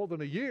for more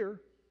than a year.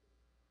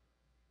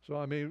 So,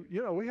 I mean,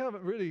 we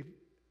haven't really,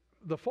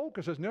 the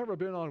focus has never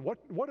been on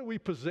what do we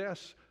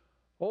possess?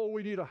 Oh,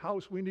 we need a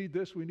house, we need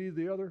this, we need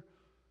the other.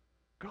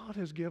 God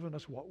has given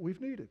us what we've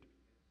needed.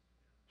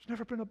 It's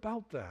never been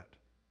about that.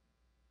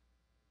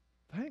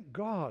 Thank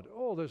God.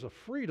 Oh, there's a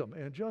freedom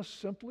in just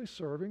simply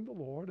serving the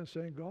Lord and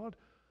saying, God,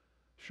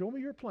 show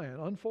me your plan,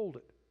 unfold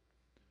it.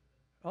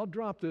 I'll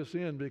drop this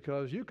in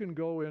because you can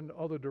go in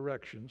other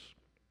directions.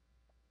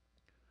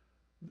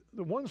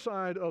 The one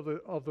side of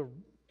the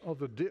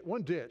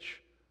one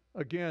ditch,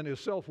 again,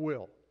 is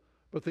self-will.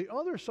 But the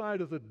other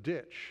side of the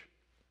ditch,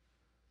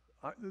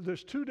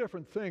 there's two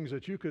different things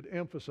that you could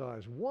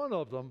emphasize. One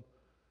of them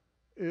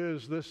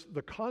is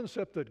the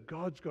concept that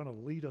God's going to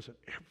lead us in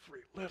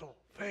every little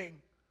thing.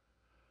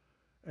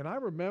 And I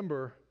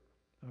remember,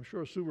 I'm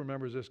sure Sue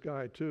remembers this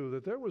guy too,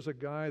 that there was a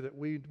guy that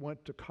we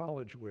went to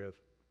college with.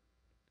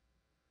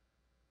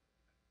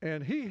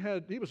 And he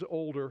was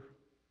older.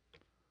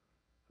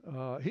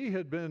 He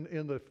had been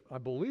in I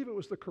believe it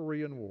was the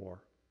Korean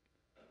War.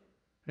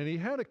 And he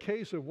had a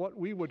case of what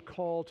we would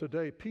call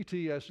today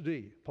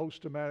PTSD,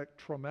 post-traumatic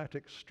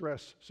traumatic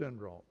stress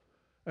syndrome.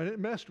 And it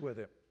messed with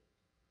him.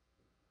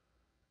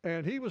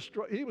 And he was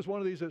one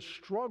of these that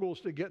struggles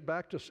to get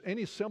back to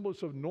any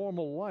semblance of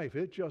normal life.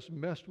 It just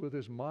messed with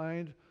his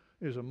mind,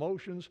 his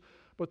emotions.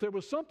 But there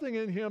was something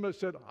in him that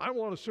said, I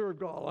want to serve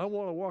God. I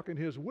want to walk in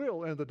His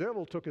will. And the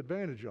devil took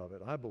advantage of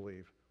it, I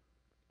believe.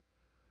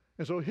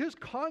 And so his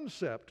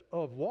concept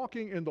of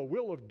walking in the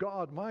will of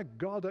God, my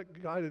God,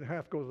 that guy didn't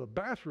have to go to the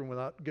bathroom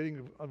without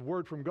getting a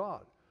word from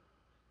God.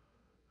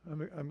 I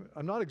mean,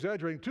 I'm not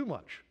exaggerating too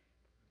much.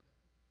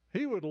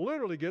 He would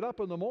literally get up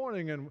in the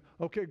morning and,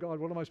 okay, God,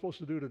 what am I supposed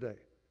to do today?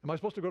 Am I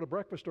supposed to go to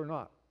breakfast or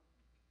not?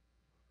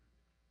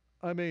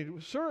 I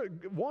mean, sir,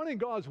 wanting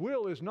God's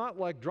will is not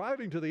like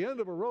driving to the end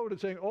of a road and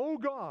saying, oh,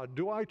 God,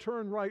 do I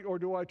turn right or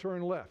do I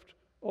turn left?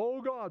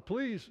 Oh, God,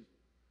 please.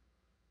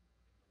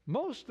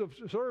 Most of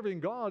serving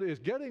God is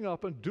getting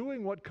up and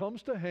doing what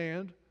comes to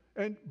hand,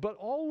 but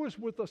always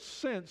with a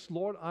sense,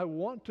 Lord, I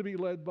want to be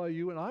led by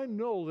you, and I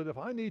know that if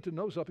I need to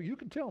know something, you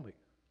can tell me.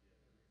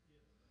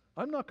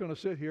 I'm not going to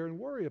sit here and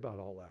worry about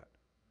all that.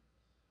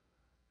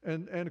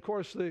 And of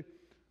course,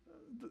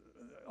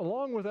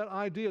 along with that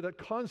idea, that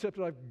concept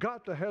that I've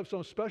got to have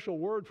some special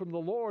word from the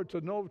Lord to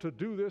know to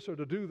do this or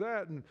to do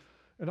that, and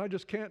I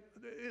just can't,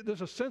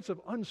 there's a sense of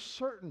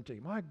uncertainty.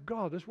 My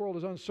God, this world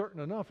is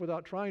uncertain enough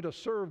without trying to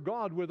serve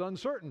God with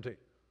uncertainty.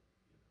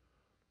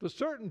 The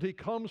certainty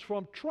comes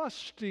from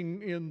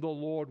trusting in the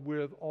Lord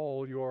with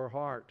all your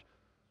heart.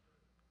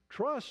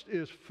 Trust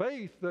is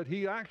faith that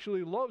He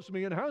actually loves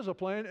me and has a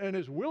plan and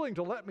is willing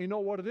to let me know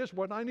what it is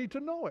when I need to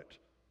know it.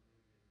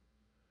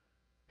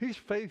 He's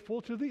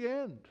faithful to the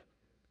end.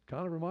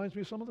 Kind of reminds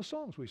me of some of the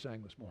songs we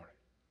sang this morning.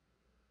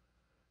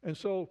 And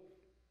so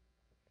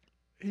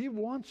He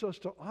wants us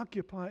to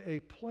occupy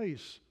a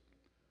place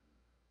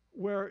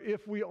where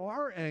if we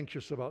are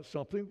anxious about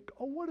something,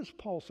 what does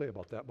Paul say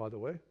about that, by the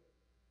way?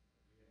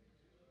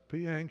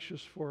 Be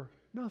anxious for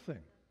nothing.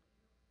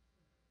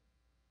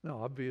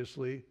 Now,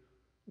 obviously,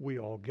 we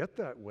all get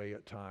that way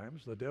at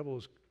times. The devil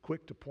is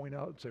quick to point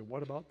out and say,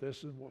 what about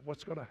this and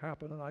what's going to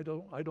happen? And I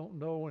don't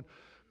know. And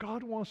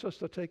God wants us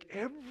to take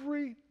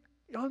every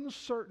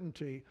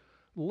uncertainty,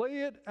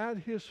 lay it at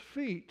His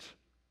feet,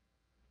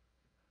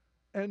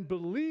 and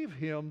believe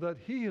Him that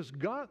He has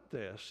got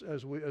this,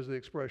 as the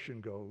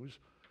expression goes,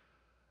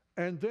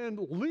 and then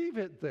leave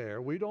it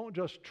there. We don't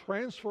just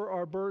transfer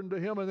our burden to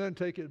Him and then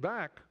take it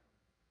back.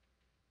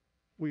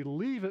 We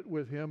leave it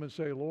with Him and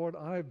say, Lord,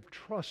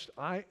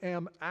 I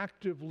am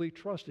actively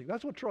trusting.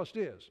 That's what trust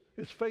is.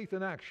 It's faith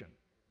in action.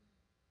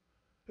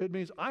 It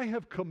means I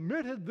have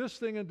committed this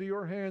thing into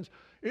your hands.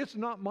 It's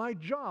not my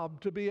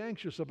job to be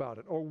anxious about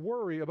it or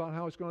worry about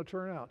how it's going to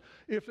turn out.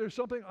 If there's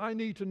something I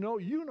need to know,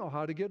 you know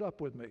how to get up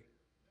with me.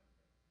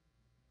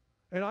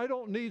 And I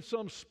don't need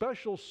some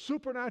special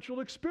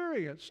supernatural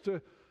experience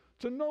to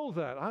know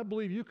that. I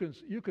believe you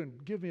can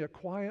give me a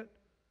quiet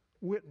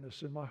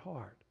witness in my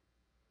heart.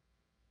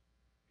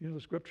 You know,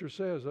 the Scripture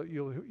says that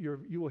you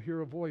will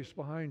hear a voice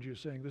behind you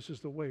saying, this is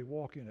the way,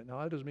 walk in it.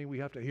 Now, that doesn't mean we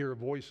have to hear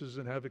voices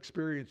and have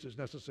experiences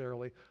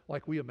necessarily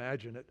like we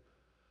imagine it.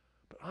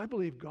 But I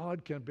believe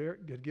God can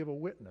give a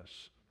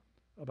witness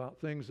about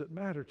things that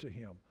matter to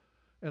Him.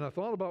 And I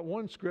thought about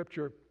one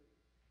Scripture,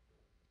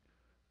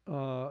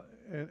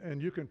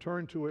 and you can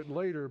turn to it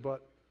later,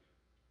 but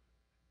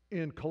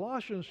in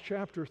Colossians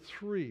chapter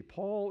 3,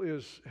 Paul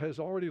has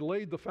already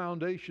laid the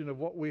foundation of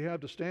what we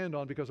have to stand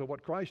on because of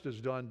what Christ has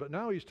done, but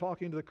now he's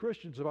talking to the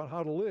Christians about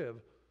how to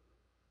live.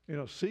 You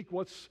know, seek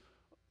what's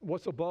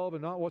above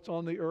and not what's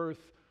on the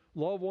earth.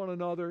 Love one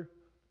another.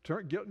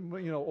 Turn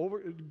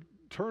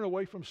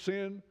away from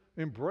sin.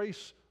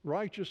 Embrace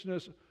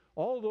righteousness.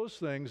 All those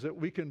things that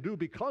we can do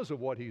because of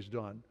what He's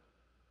done.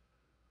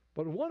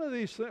 But one of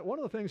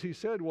the things he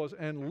said was,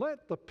 and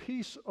let the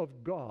peace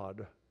of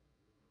God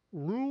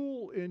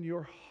rule in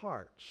your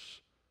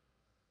hearts.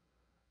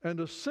 And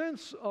the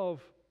sense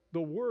of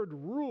the word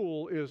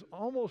rule is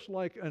almost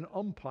like an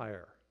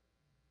umpire.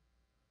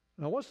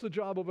 Now, what's the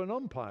job of an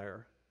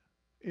umpire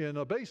in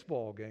a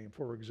baseball game,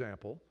 for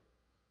example?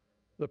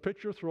 The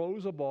pitcher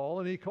throws a ball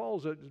and he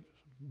calls it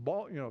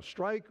ball,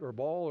 strike or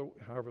ball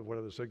or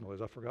whatever the signal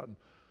is, I've forgotten.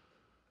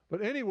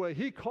 But anyway,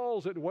 he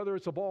calls it whether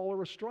it's a ball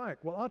or a strike.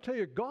 Well, I'll tell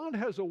you, God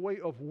has a way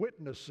of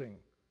witnessing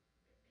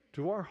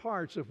to our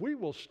hearts if we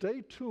will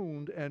stay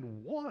tuned and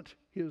want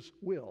His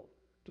will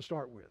to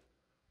start with.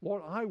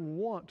 Lord, I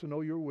want to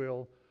know your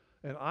will,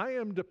 and I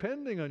am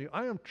depending on you.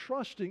 I am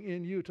trusting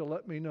in you to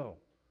let me know,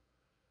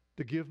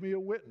 to give me a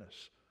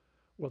witness.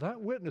 Well, that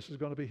witness is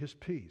going to be His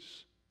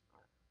peace.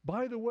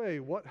 By the way,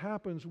 what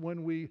happens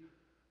when we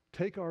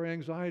take our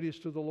anxieties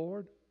to the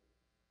Lord?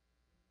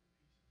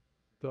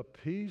 The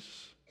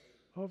peace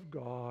of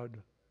God,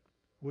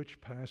 which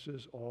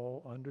passes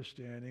all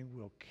understanding,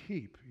 will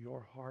keep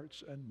your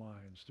hearts and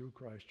minds through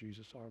Christ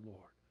Jesus our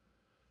Lord.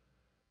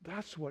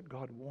 That's what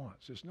God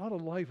wants. It's not a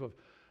life of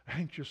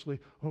anxiously,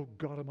 oh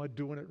God, am I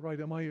doing it right?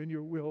 Am I in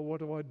your will? What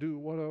do I do?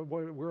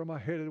 Where am I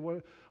headed?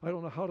 I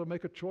don't know how to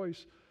make a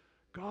choice.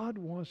 God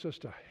wants us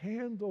to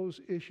hand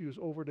those issues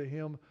over to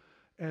Him,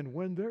 and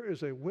when there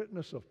is a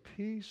witness of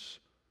peace,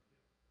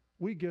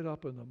 we get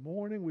up in the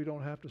morning. We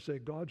don't have to say,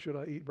 God, should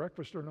I eat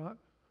breakfast or not?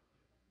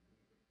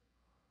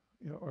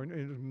 Or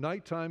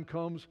nighttime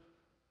comes,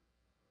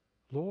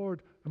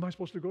 Lord, am I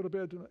supposed to go to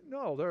bed tonight?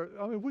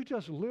 No, we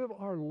just live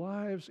our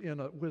lives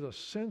with a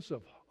sense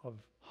of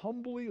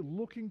humbly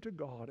looking to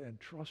God and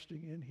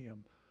trusting in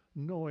Him,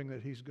 knowing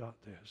that He's got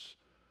this.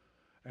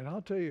 And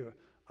I'll tell you,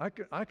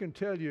 I can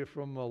tell you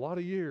from a lot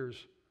of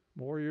years,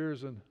 more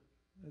years than,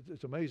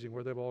 it's amazing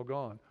where they've all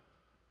gone.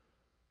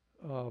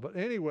 But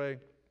anyway,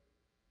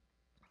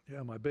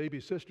 yeah, my baby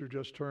sister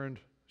just turned,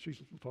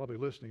 she's probably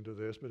listening to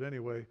this, but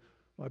anyway,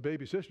 my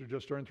baby sister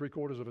just turned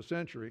 3/4 of a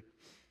century.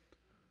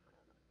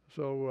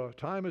 So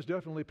time is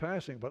definitely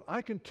passing, but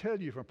I can tell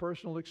you from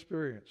personal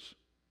experience,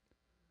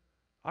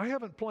 I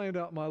haven't planned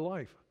out my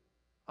life.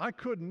 I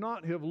could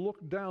not have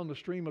looked down the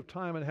stream of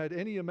time and had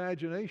any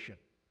imagination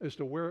as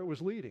to where it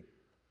was leading.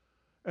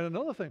 And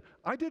another thing,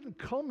 I didn't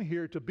come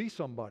here to be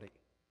somebody.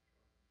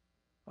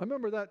 I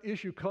remember that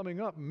issue coming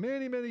up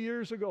many, many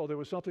years ago. There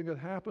was something that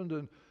happened,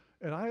 and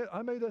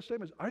I made that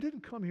statement. I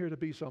didn't come here to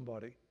be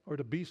somebody or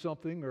to be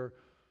something or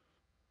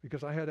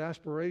because I had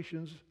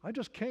aspirations. I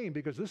just came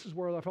because this is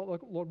where I felt like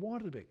the Lord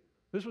wanted me.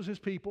 This was His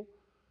people.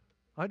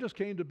 I just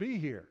came to be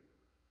here.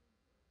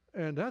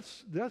 And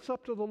that's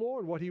up to the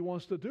Lord what He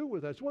wants to do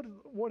with us,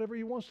 whatever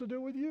He wants to do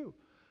with you.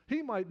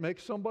 He might make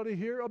somebody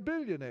here a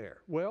billionaire.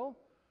 Well,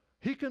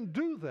 He can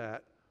do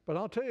that, but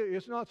I'll tell you,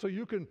 it's not so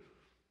you can,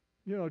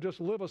 just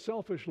live a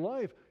selfish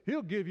life.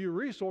 He'll give you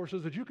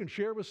resources that you can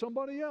share with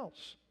somebody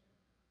else.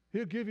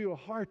 He'll give you a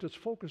heart that's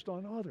focused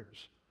on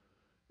others.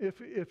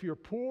 If you're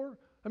poor,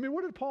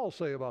 what did Paul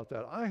say about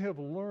that? I have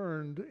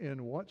learned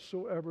in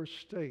whatsoever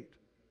state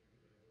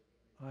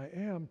I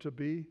am to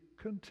be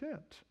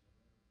content.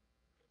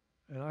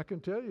 And I can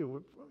tell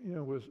you,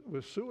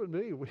 with Sue and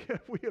me, we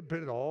have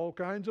been in all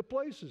kinds of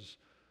places.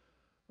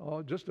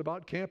 Just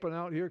about camping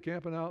out here,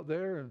 camping out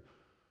there.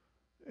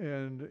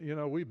 And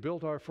we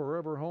built our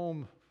forever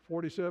home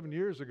 47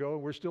 years ago,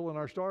 and we're still in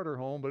our starter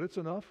home, but it's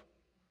enough.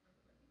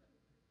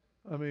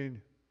 We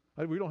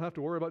don't have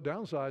to worry about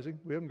downsizing.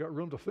 We haven't got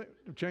room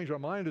to change our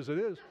mind as it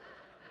is.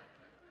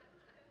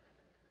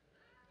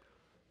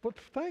 But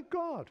thank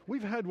God,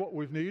 we've had what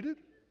we've needed.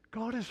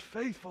 God is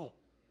faithful.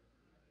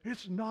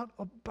 It's not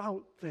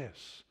about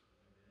this.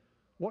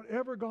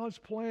 Whatever God's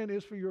plan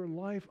is for your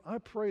life, I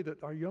pray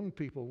that our young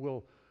people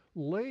will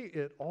lay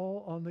it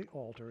all on the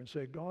altar and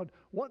say, God,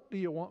 what do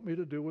you want me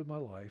to do with my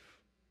life?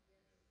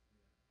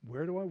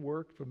 Where do I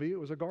work? For me, it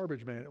was a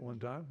garbage man at one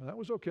time, and that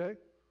was okay.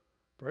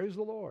 Praise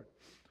the Lord.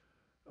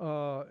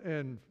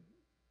 And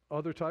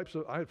other types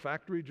I had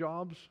factory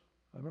jobs.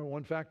 I remember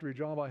one factory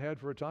job I had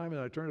for a time,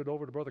 and I turned it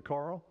over to Brother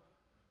Carl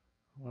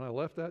when I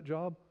left that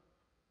job.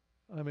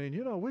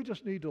 We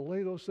just need to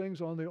lay those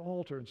things on the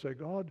altar and say,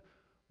 God,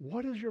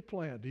 what is your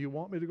plan? Do you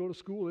want me to go to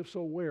school? If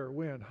so, where,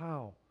 when,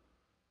 how?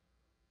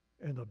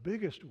 And the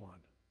biggest one,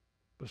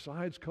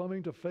 besides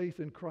coming to faith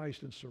in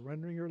Christ and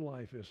surrendering your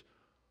life, is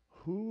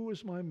who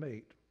is my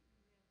mate?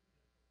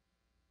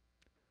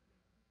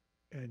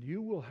 And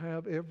you will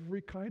have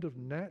every kind of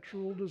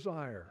natural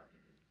desire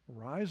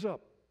rise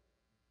up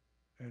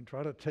and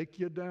try to take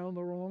you down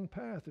the wrong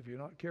path if you're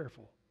not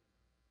careful.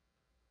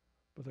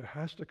 But there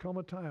has to come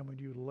a time when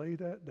you lay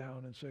that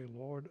down and say,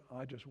 Lord,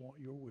 I just want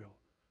your will.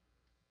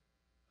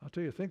 I'll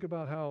tell you, think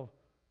about how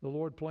the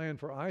Lord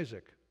planned for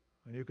Isaac.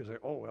 And you could say,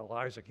 oh, well,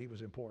 Isaac, he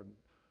was important.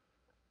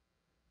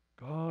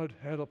 God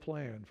had a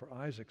plan for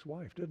Isaac's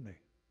wife, didn't He?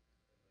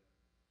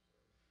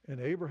 And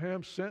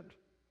Abraham sent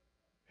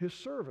his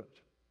servant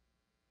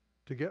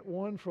to get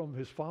one from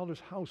his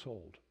father's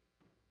household.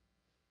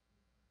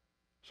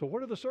 So what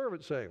did the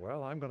servant say?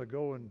 Well, I'm going to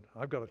go and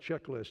I've got a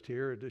checklist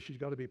here. She's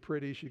got to be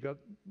pretty.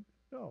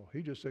 No,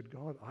 he just said,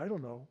 God, I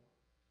don't know.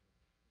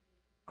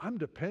 I'm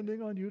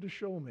depending on you to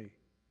show me.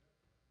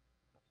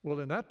 Well,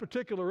 in that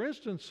particular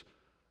instance,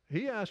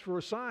 he asked for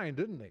a sign,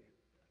 didn't he?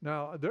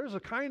 Now, there's a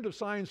kind of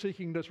sign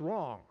seeking that's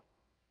wrong.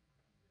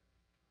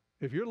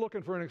 If you're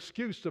looking for an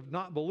excuse to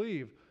not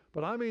believe,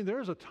 but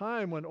there's a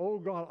time when, oh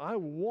God, I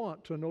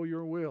want to know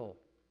your will.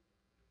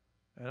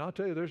 And I'll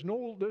tell you, there's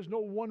no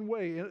one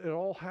way it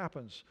all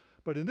happens.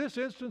 But in this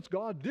instance,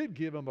 God did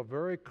give him a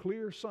very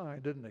clear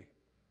sign, didn't He?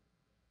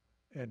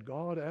 And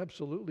God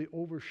absolutely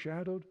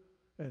overshadowed,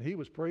 and he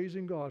was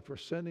praising God for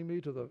sending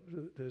me to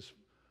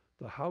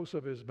the house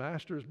of his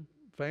master's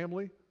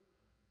family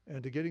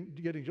and to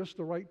getting just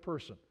the right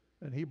person.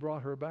 And he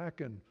brought her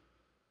back,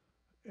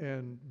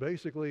 and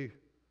basically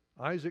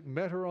Isaac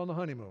met her on the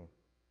honeymoon.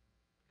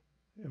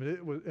 I mean,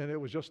 it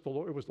was just the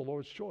Lord, it was the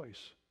Lord's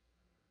choice.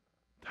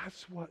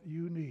 That's what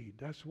you need.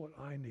 That's what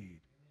I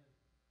need.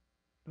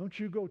 Don't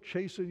you go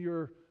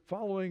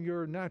following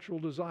your natural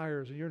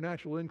desires and your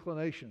natural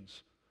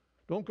inclinations.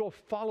 Don't go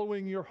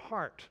following your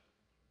heart.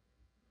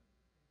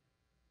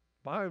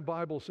 My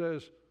Bible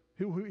says,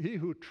 he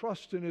who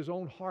trusts in his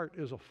own heart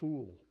is a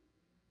fool.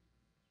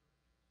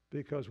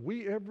 Because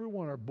we,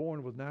 everyone, are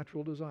born with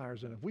natural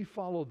desires, and if we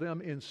follow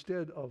them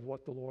instead of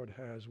what the Lord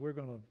has, we're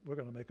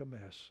gonna make a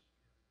mess.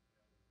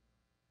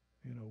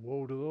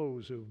 Woe to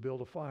those who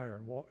build a fire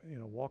and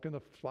walk in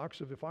the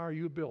flocks of the fire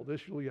you built.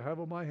 This shall you have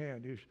of my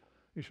hand.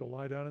 You shall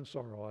lie down in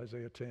sorrow.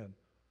 Isaiah 10.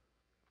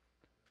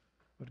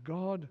 But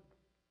God,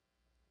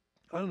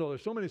 I don't know.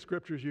 There's so many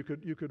scriptures you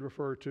could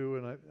refer to,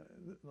 and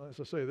as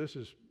I say, this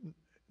is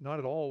not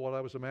at all what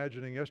I was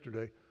imagining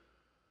yesterday.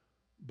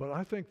 But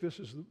I think this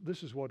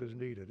is what is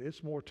needed.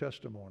 It's more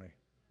testimony.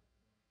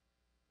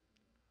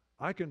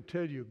 I can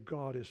tell you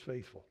God is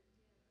faithful.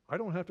 I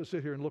don't have to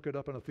sit here and look it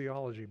up in a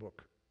theology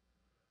book.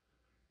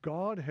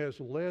 God has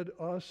led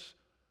us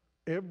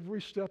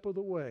every step of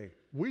the way.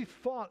 We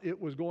thought it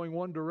was going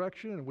one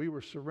direction, and we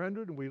were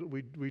surrendered, and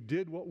we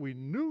did what we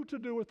knew to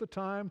do at the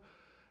time.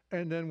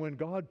 And then when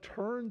God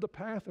turned the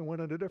path and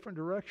went in a different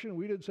direction,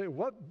 we didn't say,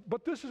 "What?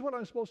 But this is what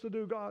I'm supposed to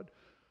do, God."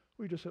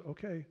 We just said,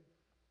 "Okay,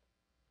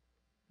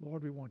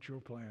 Lord, we want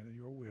your plan and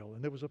your will."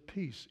 And there was a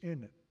peace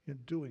in it, in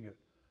doing it.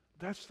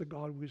 That's the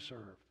God we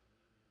serve.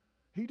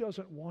 He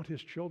doesn't want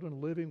his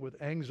children living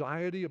with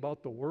anxiety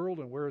about the world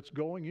and where it's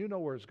going. You know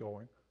where it's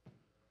going.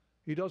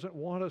 He doesn't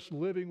want us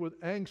living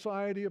with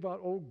anxiety about,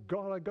 "Oh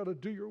God, I got to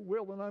do your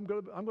will, and I'm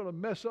going to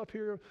mess up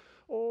here.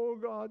 Oh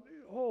God,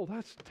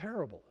 that's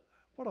terrible."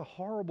 What a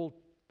horrible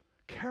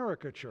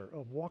caricature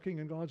of walking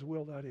in God's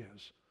will that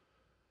is.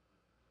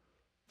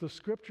 The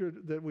scripture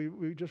that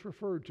we just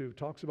referred to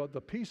talks about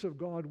the peace of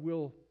God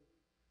will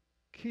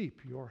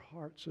keep your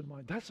hearts and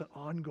minds. That's an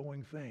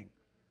ongoing thing.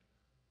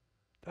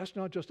 That's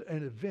not just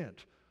an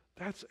event.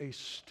 That's a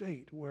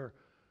state where,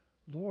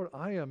 Lord,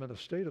 I am in a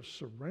state of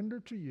surrender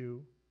to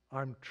you.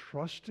 I'm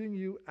trusting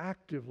you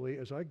actively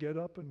as I get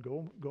up and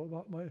go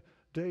about my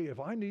day. If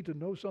I need to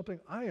know something,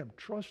 I am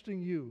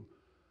trusting you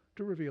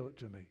to reveal it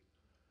to me.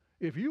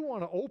 If you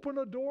want to open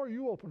a door,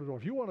 you open a door.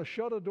 If you want to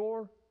shut a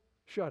door,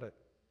 shut it.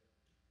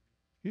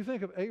 You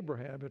think of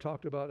Abraham, who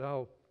talked about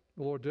how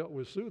the Lord dealt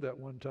with Sue that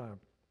one time.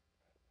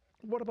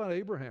 What about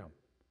Abraham?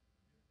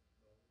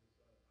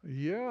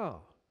 Yeah.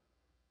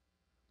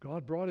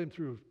 God brought him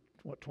through,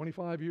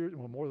 25 years?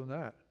 Well, more than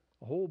that.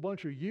 A whole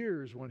bunch of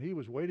years when he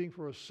was waiting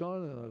for a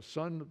son, and a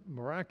son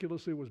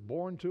miraculously was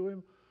born to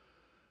him.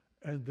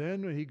 And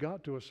then when he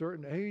got to a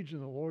certain age,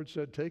 and the Lord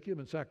said, "Take him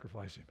and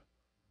sacrifice him."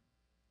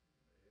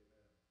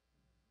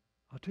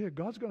 I'll tell you,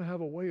 God's going to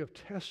have a way of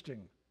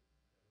testing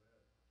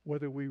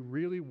whether we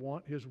really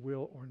want his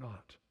will or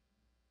not.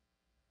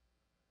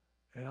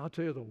 And I'll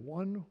tell you, the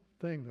one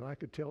thing that I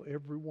could tell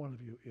every one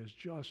of you is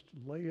just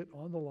lay it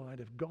on the line.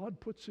 If God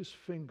puts his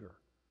finger,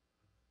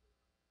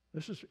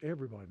 this is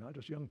everybody, not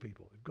just young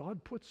people. If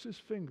God puts his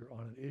finger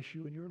on an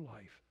issue in your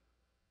life,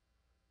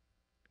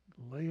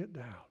 lay it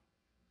down.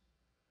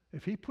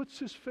 If he puts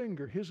his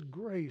finger, his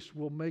grace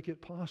will make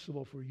it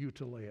possible for you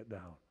to lay it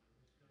down.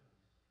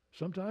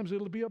 Sometimes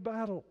it'll be a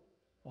battle.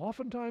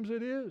 Oftentimes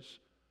it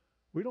is.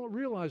 We don't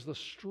realize the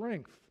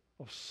strength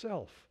of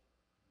self.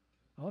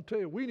 I'll tell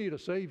you, we need a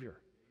Savior.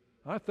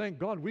 I thank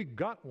God we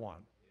got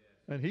one.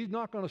 And he's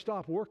not going to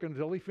stop working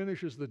until he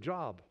finishes the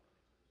job.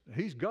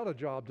 He's got a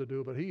job to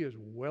do, but he is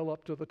well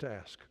up to the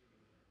task.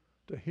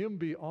 To him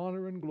be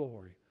honor and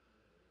glory.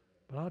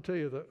 But I'll tell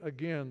you,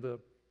 the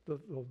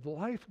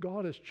life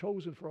God has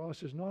chosen for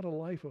us is not a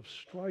life of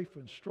strife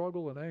and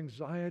struggle and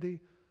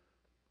anxiety.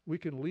 We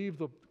can leave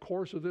the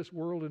course of this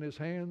world in his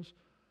hands.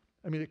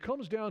 I mean, it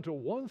comes down to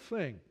one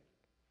thing.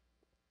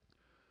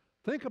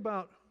 Think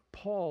about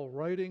Paul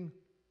writing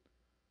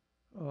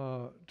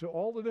to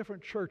all the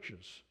different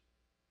churches.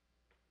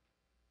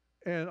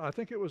 And I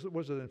think it was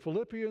in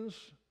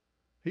Philippians.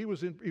 He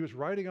was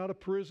writing out of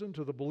prison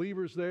to the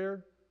believers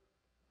there.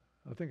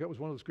 I think that was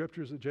one of the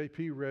scriptures that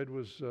J.P. read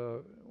was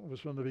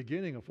from the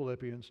beginning of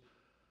Philippians.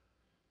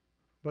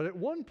 But at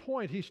one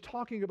point, he's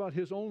talking about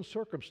his own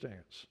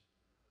circumstance.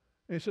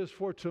 And he says,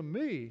 "For to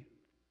me,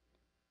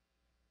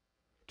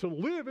 to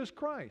live is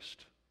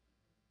Christ,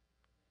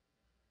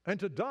 and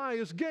to die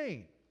is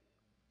gain."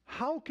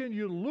 How can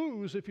you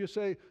lose if you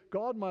say,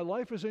 "God, my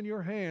life is in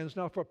your hands"?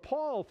 Now, for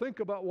Paul, think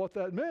about what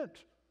that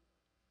meant.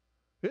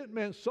 It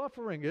meant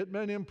suffering. It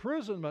meant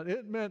imprisonment.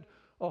 It meant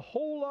a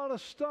whole lot of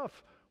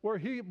stuff.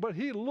 But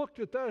he looked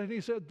at that and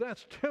he said,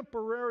 "That's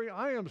temporary.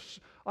 I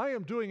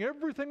am doing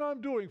everything I'm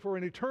doing for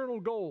an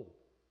eternal goal."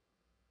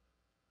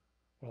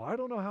 Well, I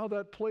don't know how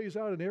that plays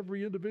out in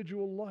every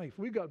individual life.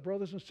 We've got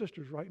brothers and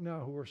sisters right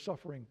now who are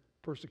suffering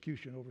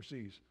persecution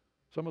overseas.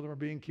 Some of them are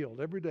being killed.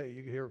 Every day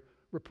you hear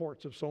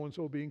reports of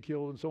so-and-so being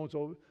killed and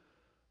so-and-so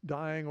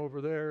dying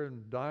over there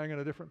and dying in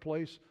a different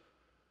place.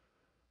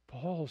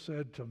 Paul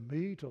said, "To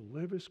me, to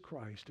live is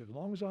Christ. As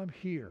long as I'm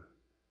here,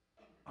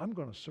 I'm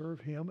going to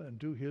serve him and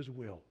do his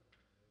will."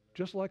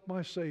 Just like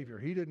my Savior,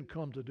 he didn't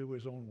come to do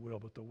his own will,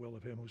 but the will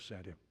of him who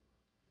sent him.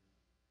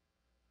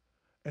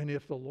 And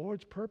if the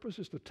Lord's purpose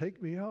is to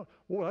take me out,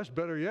 well, that's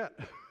better yet.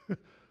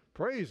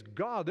 Praise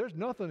God. There's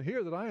nothing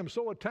here that I am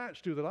so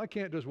attached to that I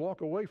can't just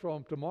walk away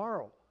from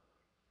tomorrow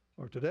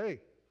or today.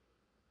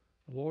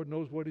 The Lord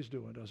knows what he's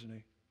doing, doesn't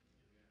he?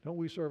 Don't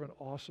we serve an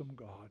awesome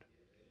God?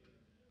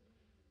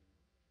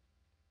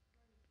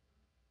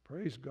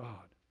 Praise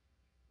God.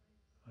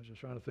 I was just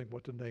trying to think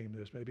what to name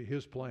this. Maybe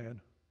his plan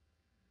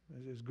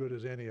is as good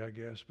as any, I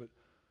guess. But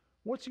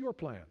what's your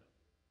plan?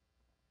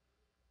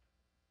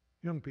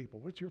 Young people,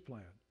 what's your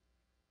plan?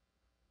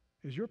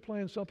 Is your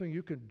plan something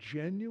you can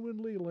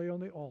genuinely lay on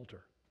the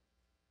altar?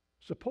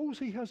 Suppose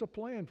he has a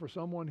plan for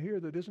someone here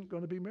that isn't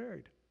going to be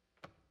married.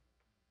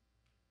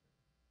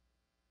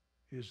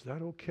 Is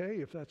that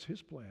okay if that's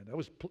his plan? That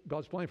was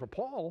God's plan for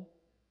Paul.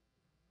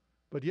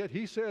 But yet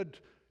he said,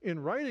 in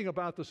writing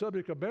about the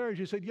subject of marriage,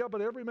 he said, yeah,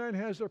 but every man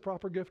has their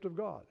proper gift of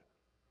God.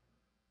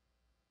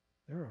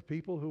 There are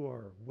people who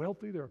are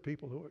wealthy. There are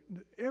people who are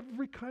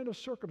every kind of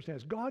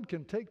circumstance. God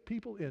can take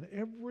people in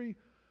every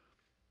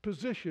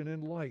position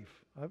in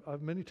life.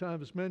 I've many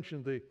times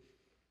mentioned the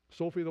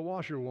Sophie the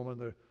washerwoman,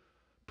 the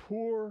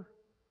poor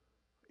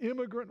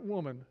immigrant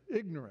woman,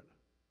 ignorant,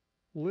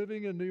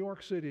 living in New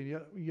York City,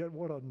 and yet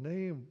what a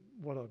name,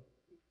 what an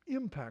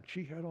impact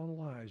she had on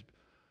lives.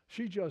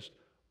 She just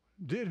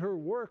did her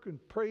work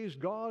and praised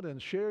God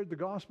and shared the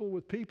gospel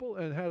with people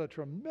and had a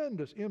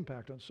tremendous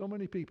impact on so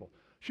many people.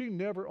 She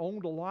never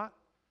owned a lot.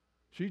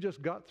 She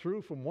just got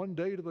through from one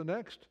day to the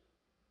next.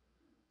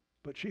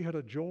 But she had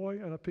a joy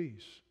and a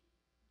peace.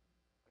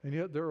 And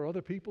yet there are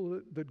other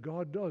people that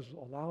God does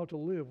allow to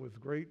live with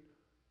great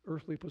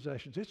earthly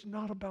possessions. It's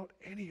not about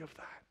any of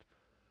that.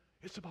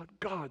 It's about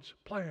God's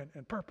plan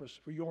and purpose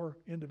for your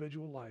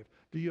individual life.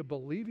 Do you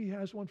believe he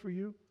has one for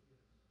you?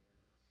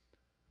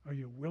 Are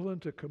you willing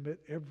to commit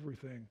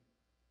everything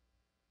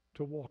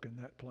to walk in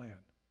that plan,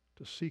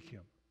 to seek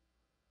him?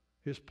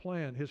 His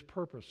plan, his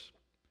purpose,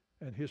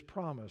 and his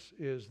promise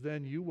is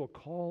then you will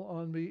call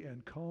on me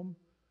and come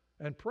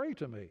and pray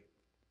to me,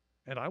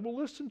 and I will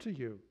listen to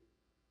you.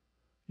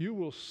 You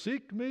will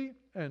seek me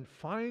and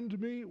find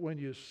me when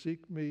you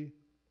seek me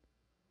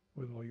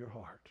with all your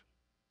heart.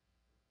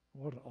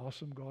 What an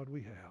awesome God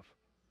we have.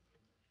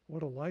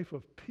 What a life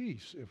of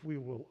peace if we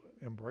will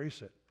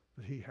embrace it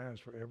that he has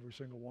for every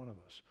single one of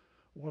us.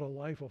 What a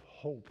life of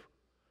hope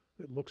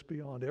that looks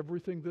beyond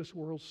everything this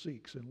world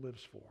seeks and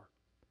lives for.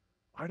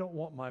 I don't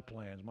want my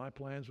plans. My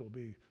plans will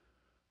be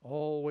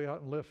all the way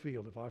out in left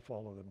field if I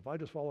follow them. If I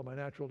just follow my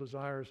natural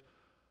desires,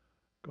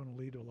 it's going to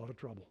lead to a lot of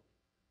trouble.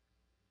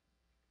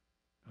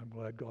 I'm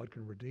glad God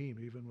can redeem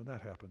even when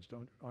that happens,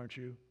 aren't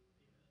you?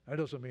 That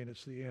doesn't mean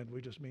it's the end.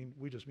 We just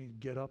mean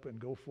get up and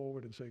go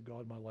forward and say,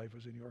 God, my life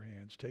is in your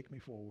hands. Take me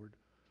forward,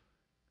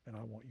 and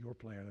I want your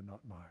plan and not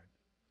mine.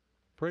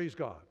 Praise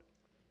God.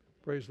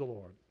 Praise the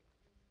Lord.